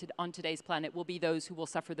vulnerable on today's planet will be those who will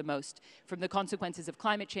suffer the most from the consequences of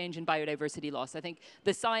climate change and biodiversity loss. I think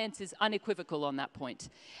the science is unequivocal on that point.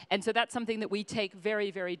 And so that's something that we take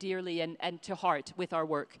very, very dearly and to heart with our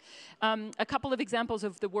work. A couple of examples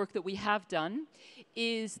of the work that we have done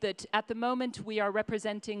is that at the moment we are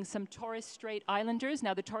representing some Torres Strait Islanders.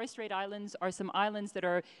 Now, the Torres Strait Islands are some islands that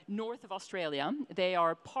are north of Australia. They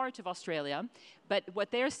are part of Australia. But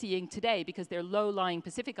what they're seeing today, because they're low-lying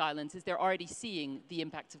Pacific islands, is they're already seeing the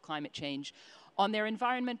impacts of climate change on their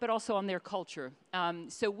environment, but also on their culture.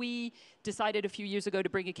 So we decided a few years ago to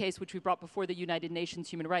bring a case which we brought before the United Nations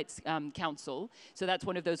Human Rights Council. So that's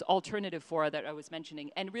one of those alternative fora that I was mentioning.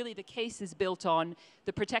 And really the case is built on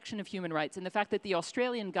the protection of human rights and the fact that the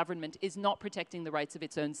Australian government is not protecting the rights of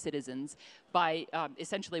its own citizens by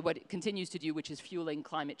essentially what it continues to do, which is fueling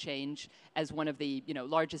climate change as one of the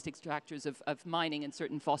largest extractors of mining and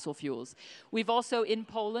certain fossil fuels. We've also in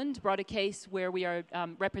Poland brought a case where we are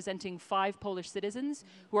representing 5 Polish citizens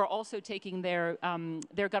who are also taking their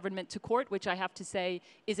government to court, which I have to say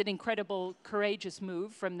is an incredible, courageous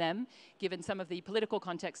move from them, given some of the political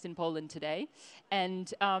context in Poland today.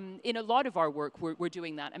 And in a lot of our work, we're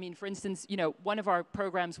doing that. I mean, for instance, one of our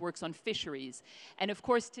programs works on fisheries. And of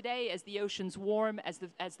course, today, as the oceans warm, as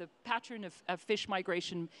the pattern of fish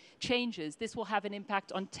migration changes, this will have an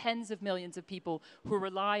impact on tens of millions of people who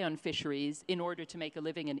rely on fisheries in order to make a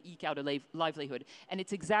living and eke out a livelihood. And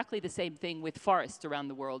it's exactly the same thing with forests around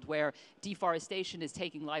the world, where deforestation is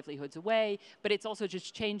taking livelihoods away, but it's also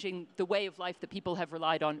just changing the way of life that people have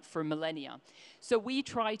relied on for millennia. So we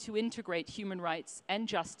try to integrate human rights and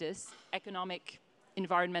justice, economic,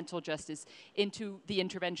 environmental justice, into the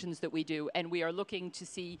interventions that we do. And we are looking to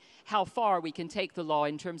see how far we can take the law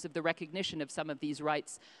in terms of the recognition of some of these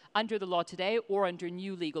rights under the law today or under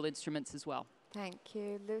new legal instruments as well. Thank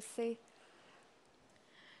you, Lucie.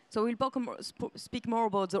 So we'll speak more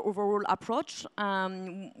about the overall approach.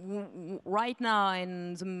 Right now,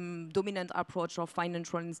 and the dominant approach of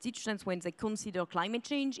financial institutions when they consider climate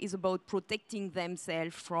change is about protecting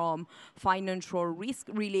themselves from financial risk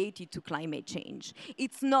related to climate change.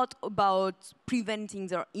 It's not about preventing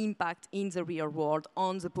their impact in the real world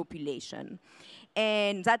on the population.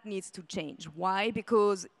 And that needs to change. Why?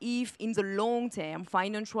 Because if in the long term,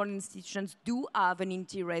 financial institutions do have an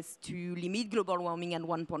interest to limit global warming at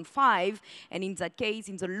 1.5, and in that case,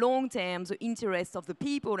 in the long term, the interests of the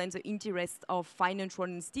people and the interests of financial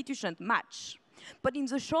institutions match. But in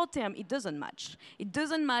the short term, it doesn't match. It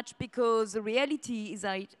doesn't match because the reality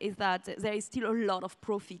is that there is still a lot of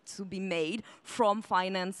profit to be made from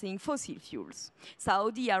financing fossil fuels.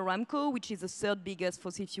 Saudi Aramco, which is the 3rd biggest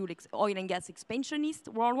fossil fuel oil and gas expansionist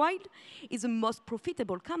worldwide, is the most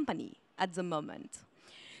profitable company at the moment.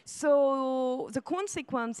 So the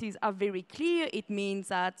consequences are very clear. It means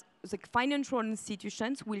that the financial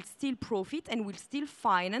institutions will still profit and will still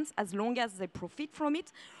finance, as long as they profit from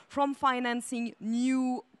it, from financing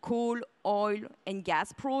new coal, oil, and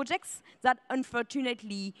gas projects that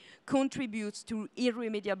unfortunately contributes to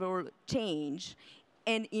irremediable change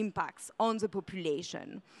and impacts on the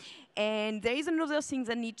population. And there is another thing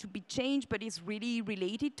that needs to be changed, but it's really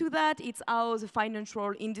related to that. It's how the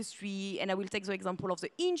financial industry, and I will take the example of the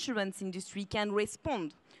insurance industry, can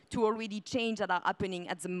respond to already change that are happening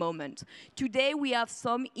at the moment. Today, we have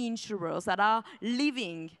some insurers that are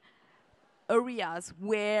leaving areas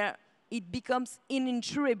where it becomes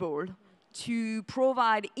uninsurable to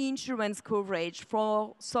provide insurance coverage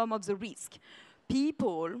for some of the risk.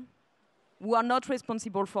 People who are not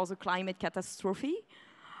responsible for the climate catastrophe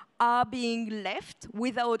are being left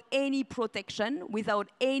without any protection, without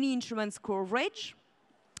any insurance coverage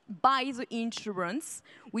by the insurance,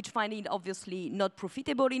 which find it obviously not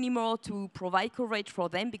profitable anymore to provide coverage for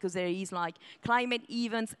them because there is like climate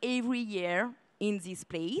events every year in this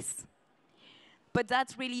place. But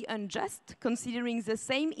that's really unjust, considering the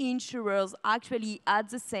same insurers actually at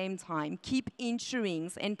the same time keep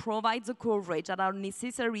insuring and provide the coverage that are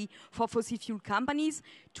necessary for fossil fuel companies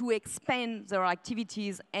to expand their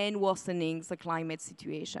activities and worsening the climate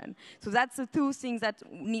situation. So that's the 2 things that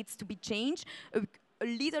needs to be changed. A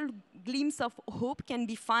little glimpse of hope can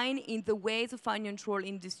be found in the way the financial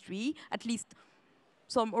industry, at least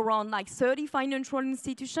some around like 30 financial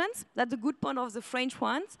institutions, that's the good point of the French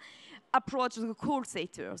ones, approach the coal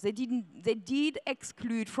sectors. They did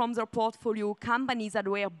exclude from their portfolio companies that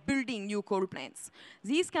were building new coal plants.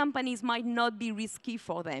 These companies might not be risky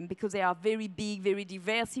for them because they are very big, very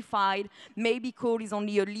diversified. Maybe coal is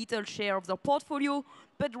only a little share of their portfolio,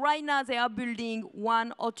 but right now they are building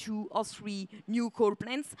 1 or 2 or 3 new coal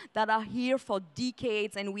plants that are here for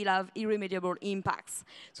decades and will have irremediable impacts.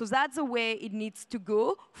 So that's the way it needs to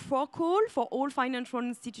go for coal, for all financial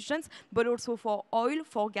institutions, but also for oil,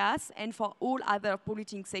 for gas, and for all other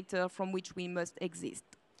polluting sectors from which we must exist.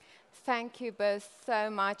 Thank you both so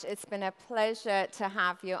much. It's been a pleasure to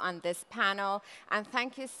have you on this panel. And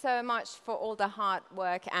thank you so much for all the hard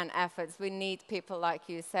work and efforts. We need people like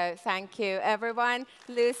you. So thank you, everyone.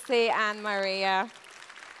 Lucie and Maria.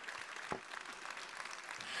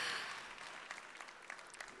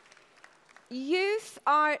 Youth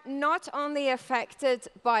are not only affected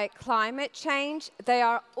by climate change, they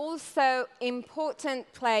are also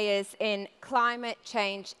important players in climate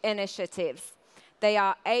change initiatives. They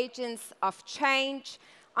are agents of change,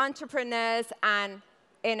 entrepreneurs, and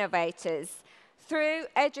innovators. Through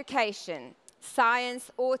education,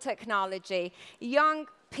 science, or technology, young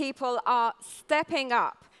people are stepping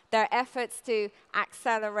up their efforts to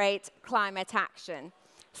accelerate climate action.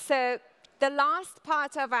 So the last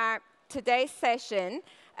part of our today's session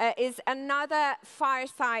is another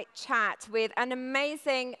fireside chat with an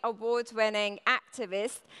amazing award-winning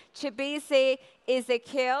activist, Chibeze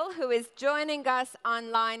Ezekiel, who is joining us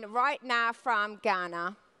online right now from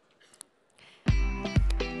Ghana.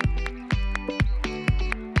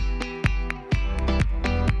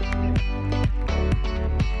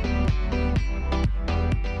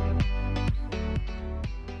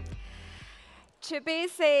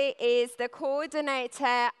 Chibeze is the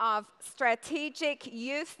coordinator of Strategic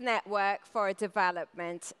Youth Network for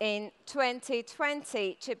Development. In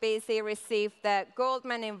 2020, Chibeze received the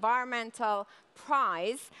Goldman Environmental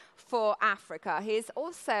Prize for Africa. He is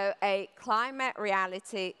also a climate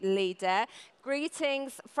reality leader.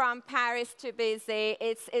 Greetings from Paris, Chibeze.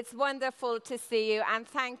 It's wonderful to see you, and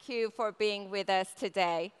thank you for being with us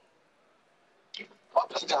today.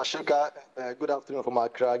 Shooka, good afternoon from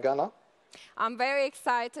Accra, Ghana. I'm very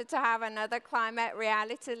excited to have another climate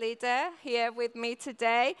reality leader here with me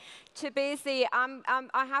today. Chibeze,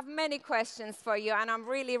 I have many questions for you, and I'm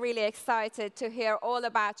really, really excited to hear all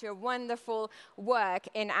about your wonderful work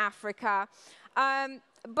in Africa.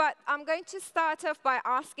 But I'm going to start off by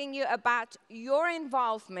asking you about your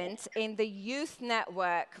involvement in the Youth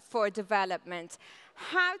Network for Development.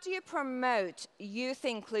 How do you promote youth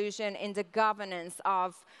inclusion in the governance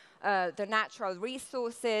of the natural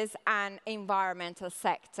resources and environmental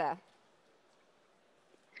sector?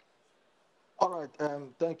 All right,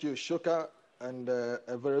 thank you, Shooka, and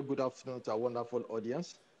a very good afternoon to our wonderful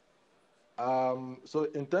audience. So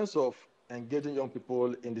in terms of engaging young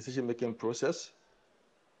people in decision-making process,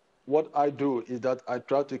 what I do is that I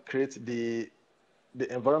try to create the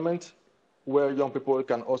environment where young people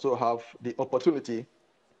can also have the opportunity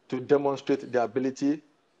to demonstrate their ability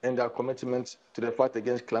and their commitment to the fight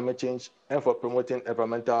against climate change and for promoting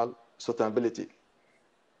environmental sustainability.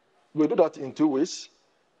 We do that in 2 ways.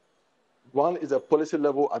 One is a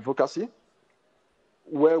policy-level advocacy,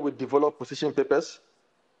 where we develop position papers,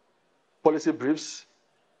 policy briefs,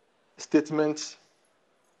 statements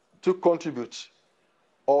to contribute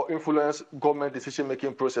or influence government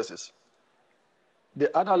decision-making processes.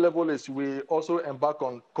 The other level is we also embark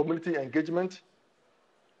on community engagement,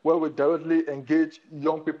 where we directly engage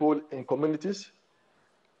young people in communities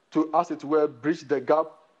to, as it were, bridge the gap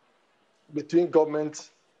between government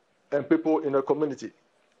and people in a community.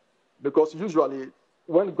 Because usually,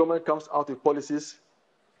 when government comes out with policies,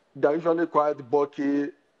 they're usually quite bulky,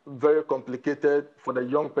 very complicated for the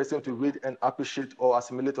young person to read and appreciate or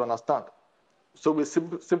assimilate to understand. So we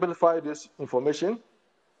simplify this information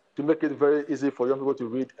to make it very easy for young people to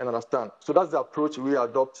read and understand. So that's the approach we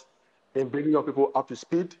adopt in bringing young people up to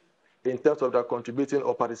speed in terms of their contributing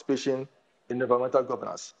or participation in environmental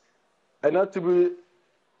governance. And then to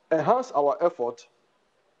enhance our effort,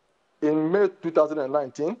 in May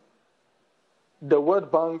 2019, the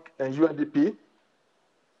World Bank and UNDP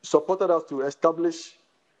supported us to establish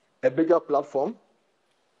a bigger platform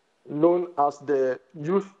known as the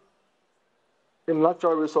Youth in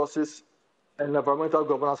Natural Resources and Environmental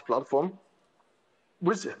Governance Platform,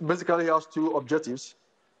 which basically has 2 objectives.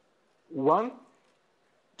 One,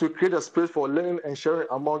 to create a space for learning and sharing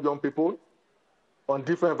among young people on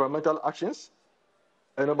different environmental actions.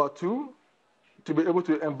 And number 2, to be able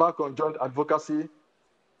to embark on joint advocacy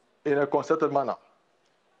in a concerted manner.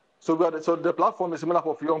 So the platform is made up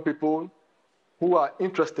of young people who are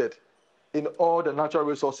interested in all the natural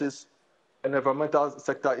resources and environmental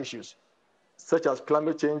sector issues, such as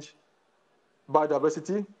climate change,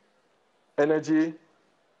 biodiversity, energy,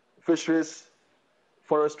 fisheries,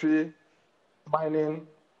 forestry, mining,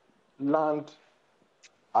 land,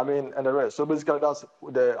 I mean, and the rest. So basically, that's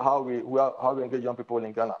how we engage young people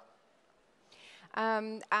in Ghana.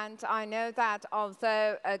 And I know that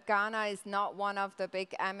although Ghana is not one of the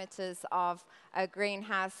big emitters of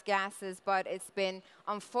greenhouse gases, but it's been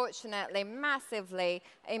unfortunately massively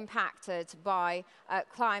impacted by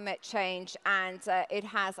climate change, and it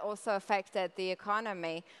has also affected the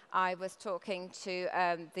economy. I was talking to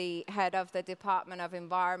the head of the Department of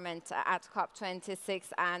Environment at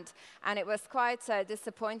COP26, and it was quite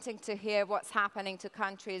disappointing to hear what's happening to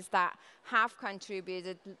countries that have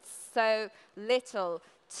contributed so little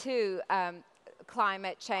to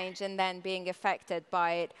climate change and then being affected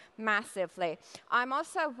by it massively. I'm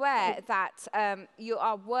also aware that you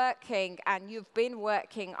are working, and you've been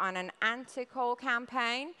working on an anti-coal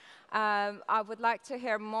campaign. I would like to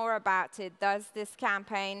hear more about it. Does this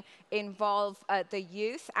campaign involve the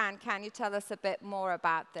youth, and can you tell us a bit more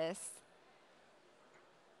about this?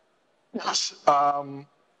 Yes.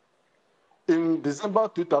 In December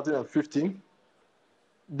 2015,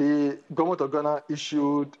 the government of Ghana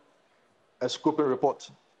issued a scoping report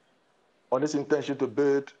on its intention to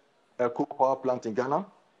build a coal power plant in Ghana.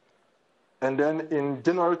 And then in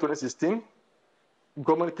January 2016,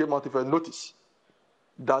 government came out with a notice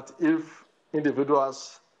that if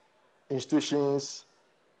individuals, institutions,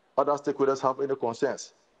 other stakeholders have any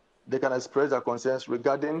concerns, they can express their concerns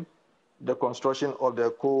regarding the construction of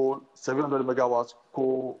the 700 megawatts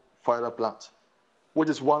coal-fired plant, which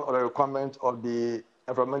is one of the requirements of the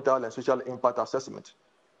environmental and social impact assessment.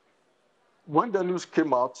 When the news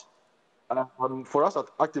came out, for us as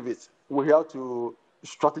activists, we have to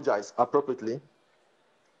strategize appropriately,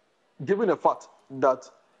 given the fact that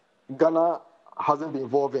Ghana hasn't been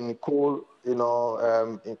involved in coal, in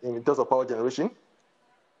terms of power generation.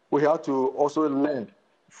 We have to also learn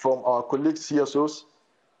from our colleagues CSOs,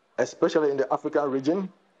 especially in the African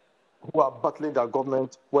region, who are battling their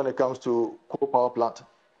government when it comes to coal power plant.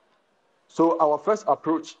 So our first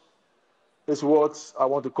approach is what I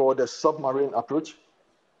want to call the submarine approach.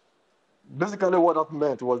 Basically, what that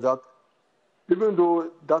meant was that even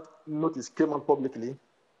though that notice came out publicly,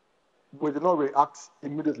 we did not react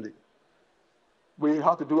immediately. We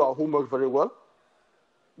had to do our homework very well.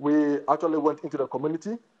 We actually went into the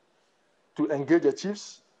community to engage the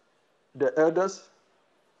chiefs, the elders,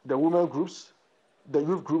 the women groups, the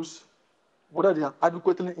youth groups, whether they are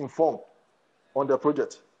adequately informed on the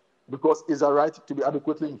project, because it's a right to be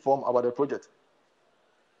adequately informed about the project.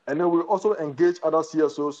 And then we also engage other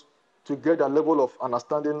CSOs to get a level of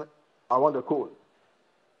understanding around the coal.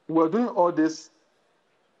 We're doing all this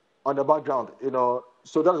on the background,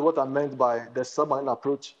 so that is what I meant by the submarine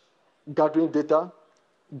approach, gathering data,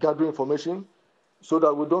 gathering information, so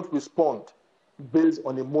that we don't respond based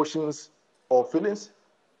on emotions or feelings,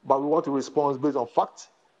 but we want to respond based on facts,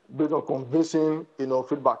 based on convincing,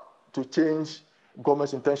 feedback to change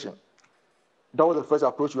government's intention. That was the first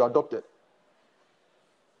approach we adopted.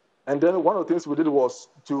 And then one of the things we did was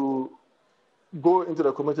to go into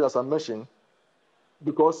the community, as I mentioned,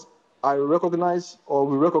 because we recognize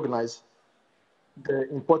the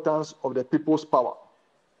importance of the people's power.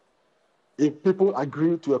 If people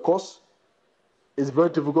agree to a cause, it's very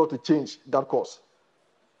difficult to change that cause.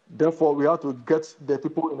 Therefore, we have to get the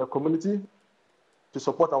people in the community to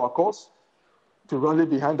support our cause, to rally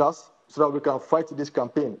behind us, so that we can fight this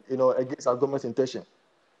campaign, against our government's intention.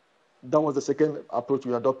 That was the second approach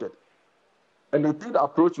we adopted. And the third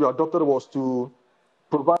approach we adopted was to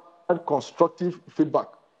provide constructive feedback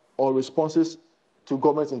or responses to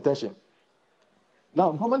government's intention.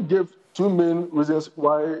 Now, government gave two main reasons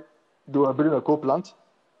why they were building a coal plant.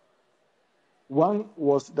 One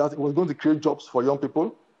was that it was going to create jobs for young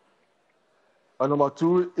people. And number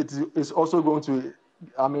two, it is also going to,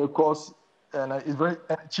 cost, and it's very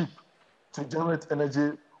cheap to generate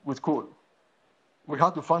energy with coal. We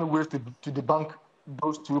have to find ways to debunk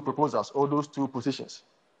those two proposals or those two positions.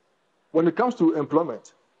 When it comes to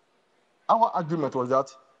employment, our argument was that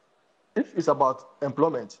if it's about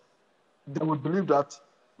employment, then we believe that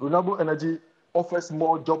renewable energy offers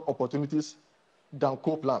more job opportunities than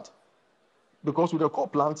coal plant. Because with a coal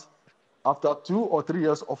plant, after 2 or 3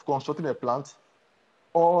 years of constructing a plant,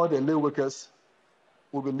 all the lay workers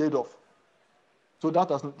will be laid off. So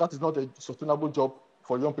that is not a sustainable job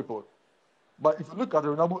for young people. But if you look at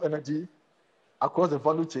renewable energy across the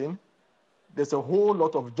value chain, there's a whole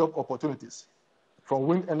lot of job opportunities, from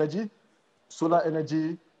wind energy, solar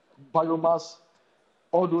energy, biomass.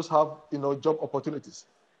 All those have job opportunities.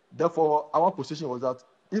 Therefore, our position was that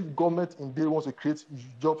if government indeed wants to create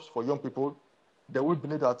jobs for young people, then we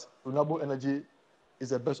believe that renewable energy is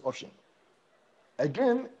the best option.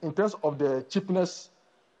 Again, in terms of the cheapness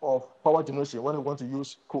of power generation when we want to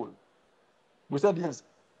use coal. We said yes.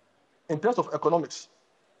 In terms of economics,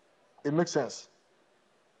 it makes sense.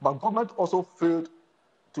 But government also failed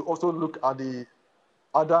to also look at the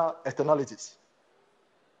other externalities.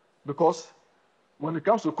 Because when it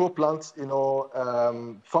comes to coal plants,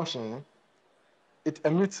 functioning, it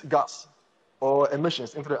emits gas or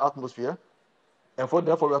emissions into the atmosphere. And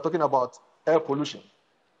therefore, we are talking about air pollution.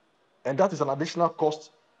 And that is an additional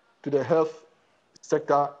cost to the health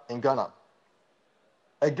sector in Ghana.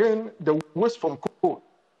 Again, the waste from coal,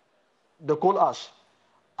 the coal ash,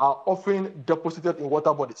 are often deposited in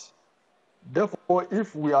water bodies. Therefore,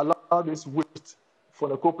 if we allow this waste from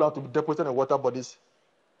the coal plant to be deposited in water bodies,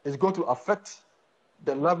 it's going to affect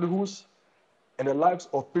the livelihoods and the lives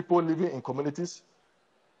of people living in communities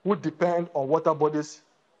who depend on water bodies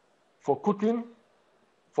for cooking,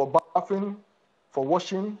 for bathing, for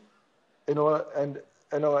washing, and all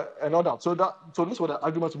that. So these were the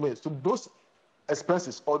arguments made. So those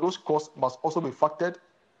expenses or those costs must also be factored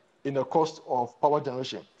in the cost of power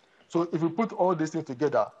generation. So if we put all these things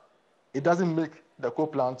together, it doesn't make the coal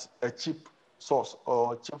plant a cheap source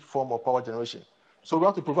or cheap form of power generation. So we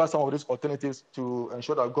have to provide some of these alternatives to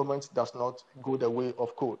ensure that government does not go the way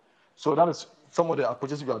of coal. So that is some of the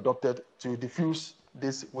approaches we adopted to diffuse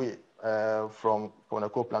this way from the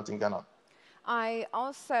coal plant in Ghana. I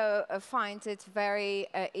also find it very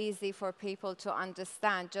easy for people to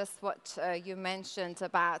understand just what you mentioned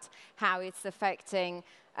about how it's affecting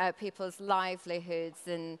people's livelihoods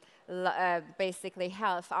and basically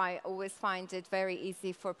health. I always find it very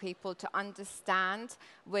easy for people to understand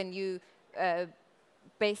when you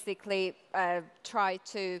basically try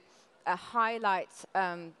to highlight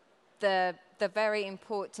the very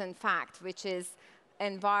important fact, which is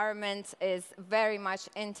environment is very much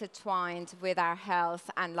intertwined with our health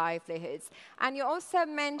and livelihoods. And you also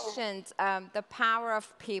mentioned the power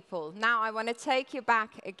of people. Now I want to take you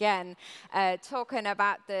back again, talking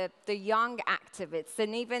about the young activists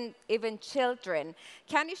and even children.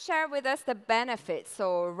 Can you share with us the benefits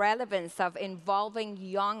or relevance of involving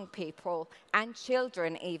young people and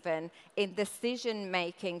children even in decision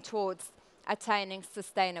making towards attaining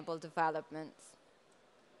sustainable development?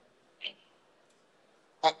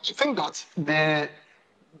 I think that the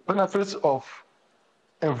benefits of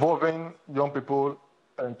involving young people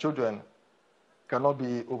and children cannot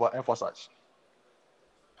be overemphasized.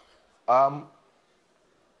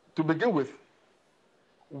 To begin with,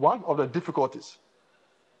 one of the difficulties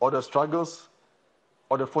or the struggles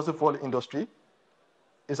of the fossil fuel industry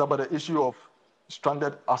is about the issue of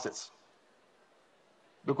stranded assets.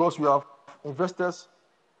 Because we have investors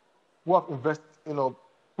who have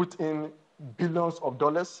put in billions of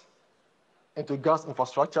dollars into gas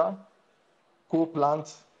infrastructure, coal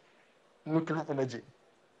plants, nuclear energy.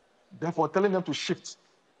 Therefore, telling them to shift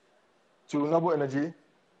to renewable energy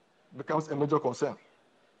becomes a major concern.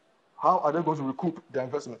 How are they going to recoup their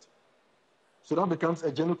investment? So that becomes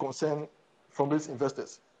a genuine concern from these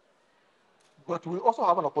investors. But we also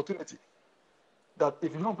have an opportunity that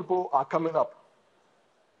if young people are coming up,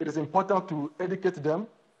 it is important to educate them,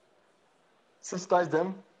 sensitize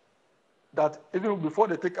them, that even before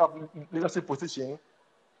they take up leadership position,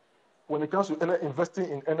 when it comes to investing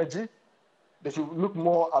in energy, they should look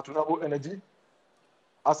more at renewable energy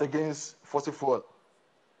as against fossil fuel.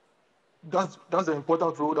 That's the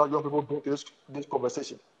important role that young people bring to this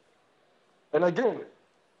conversation. And again,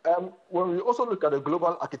 when we also look at the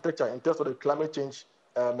global architecture in terms of the climate change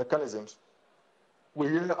mechanisms, we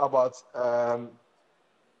hear about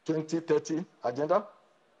 2030 agenda.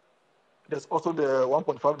 There's also the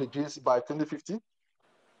 1.5 degrees by 2050.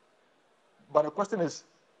 But the question is,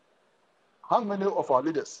 how many of our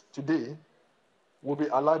leaders today will be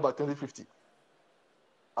alive by 2050?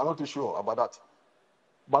 I'm not too sure about that.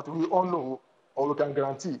 But we all know, or we can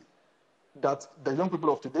guarantee, that the young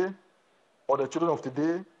people of today or the children of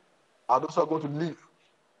today are those who are going to live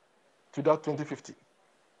to that 2050.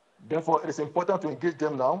 Therefore, it is important to engage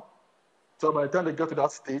them now, so by the time they get to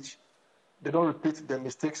that stage, they don't repeat the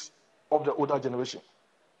mistakes of the older generation.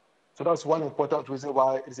 So that's one important reason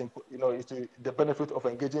why it's the benefit of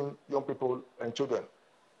engaging young people and children.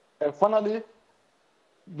 And finally,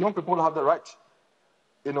 young people have the right,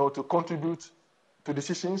 to contribute to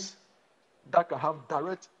decisions that can have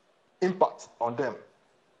direct impact on them.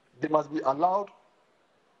 They must be allowed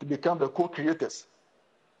to become the co-creators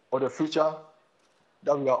of the future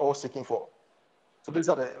that we are all seeking for. So these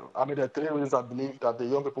are the three reasons I believe that the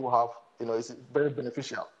young people have, is very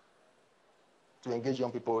beneficial to engage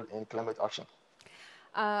young people in climate action.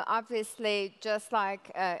 Obviously, just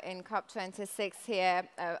like in COP26 here,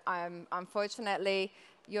 unfortunately,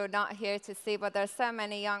 you're not here to see, but there's so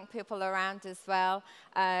many young people around as well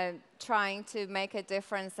trying to make a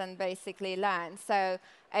difference and basically learn. So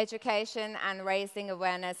education and raising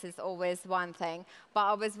awareness is always one thing. But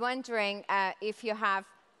I was wondering if you have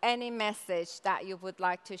any message that you would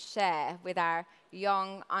like to share with our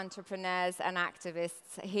young entrepreneurs and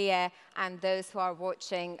activists here and those who are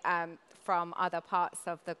watching from other parts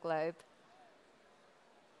of the globe.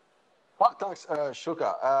 Well, thanks,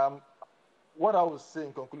 Shooka. What I would say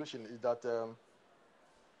in conclusion is that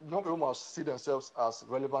young people must see themselves as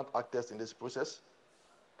relevant actors in this process,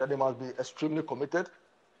 that they must be extremely committed.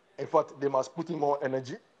 In fact, they must put in more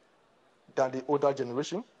energy than the older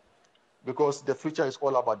generation, because the future is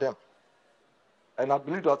all about them. And I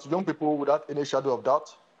believe that young people, without any shadow of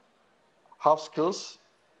doubt, have skills,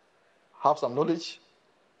 have some knowledge,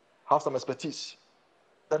 have some expertise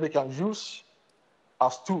that they can use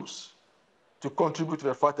as tools to contribute to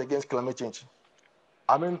the fight against climate change.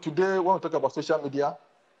 I mean, today, when we talk about social media,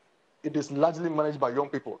 it is largely managed by young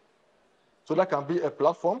people. So that can be a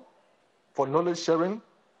platform for knowledge sharing,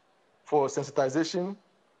 for sensitization,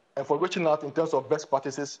 and for reaching out in terms of best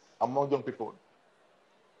practices among young people.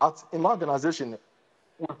 In my organization,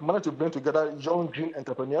 we've managed to bring together young green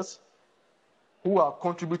entrepreneurs who are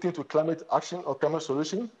contributing to climate action or climate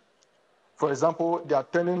solution. For example, they are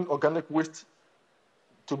turning organic waste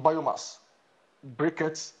to biomass,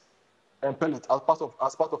 briquettes, and pellets as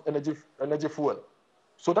part of energy fuel.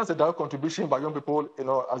 So that's a direct contribution by young people,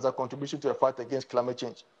 as a contribution to the fight against climate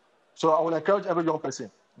change. So I would encourage every young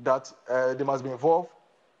person that they must be involved,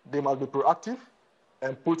 they must be proactive,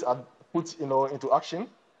 and put into action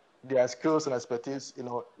their skills and expertise,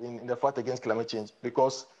 in the fight against climate change,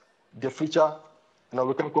 because the future,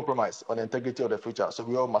 we can't compromise on the integrity of the future. So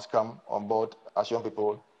we all must come on board as young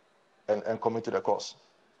people and commit to the cause.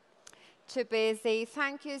 Chibeze,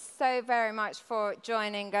 thank you so very much for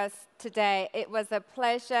joining us today. It was a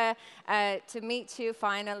pleasure to meet you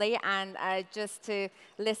finally, and just to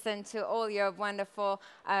listen to all your wonderful,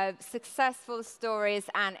 successful stories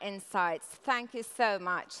and insights. Thank you so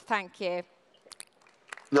much. Thank you.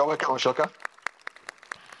 You're welcome, Shooka.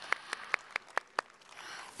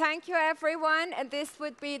 Thank you, everyone. And this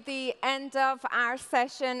would be the end of our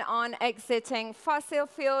session on exiting fossil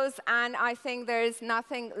fuels. And I think there is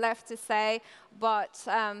nothing left to say but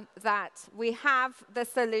that we have the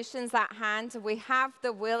solutions at hand. We have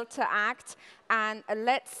the will to act. And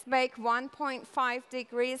let's make 1.5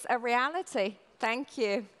 degrees a reality. Thank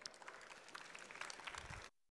you.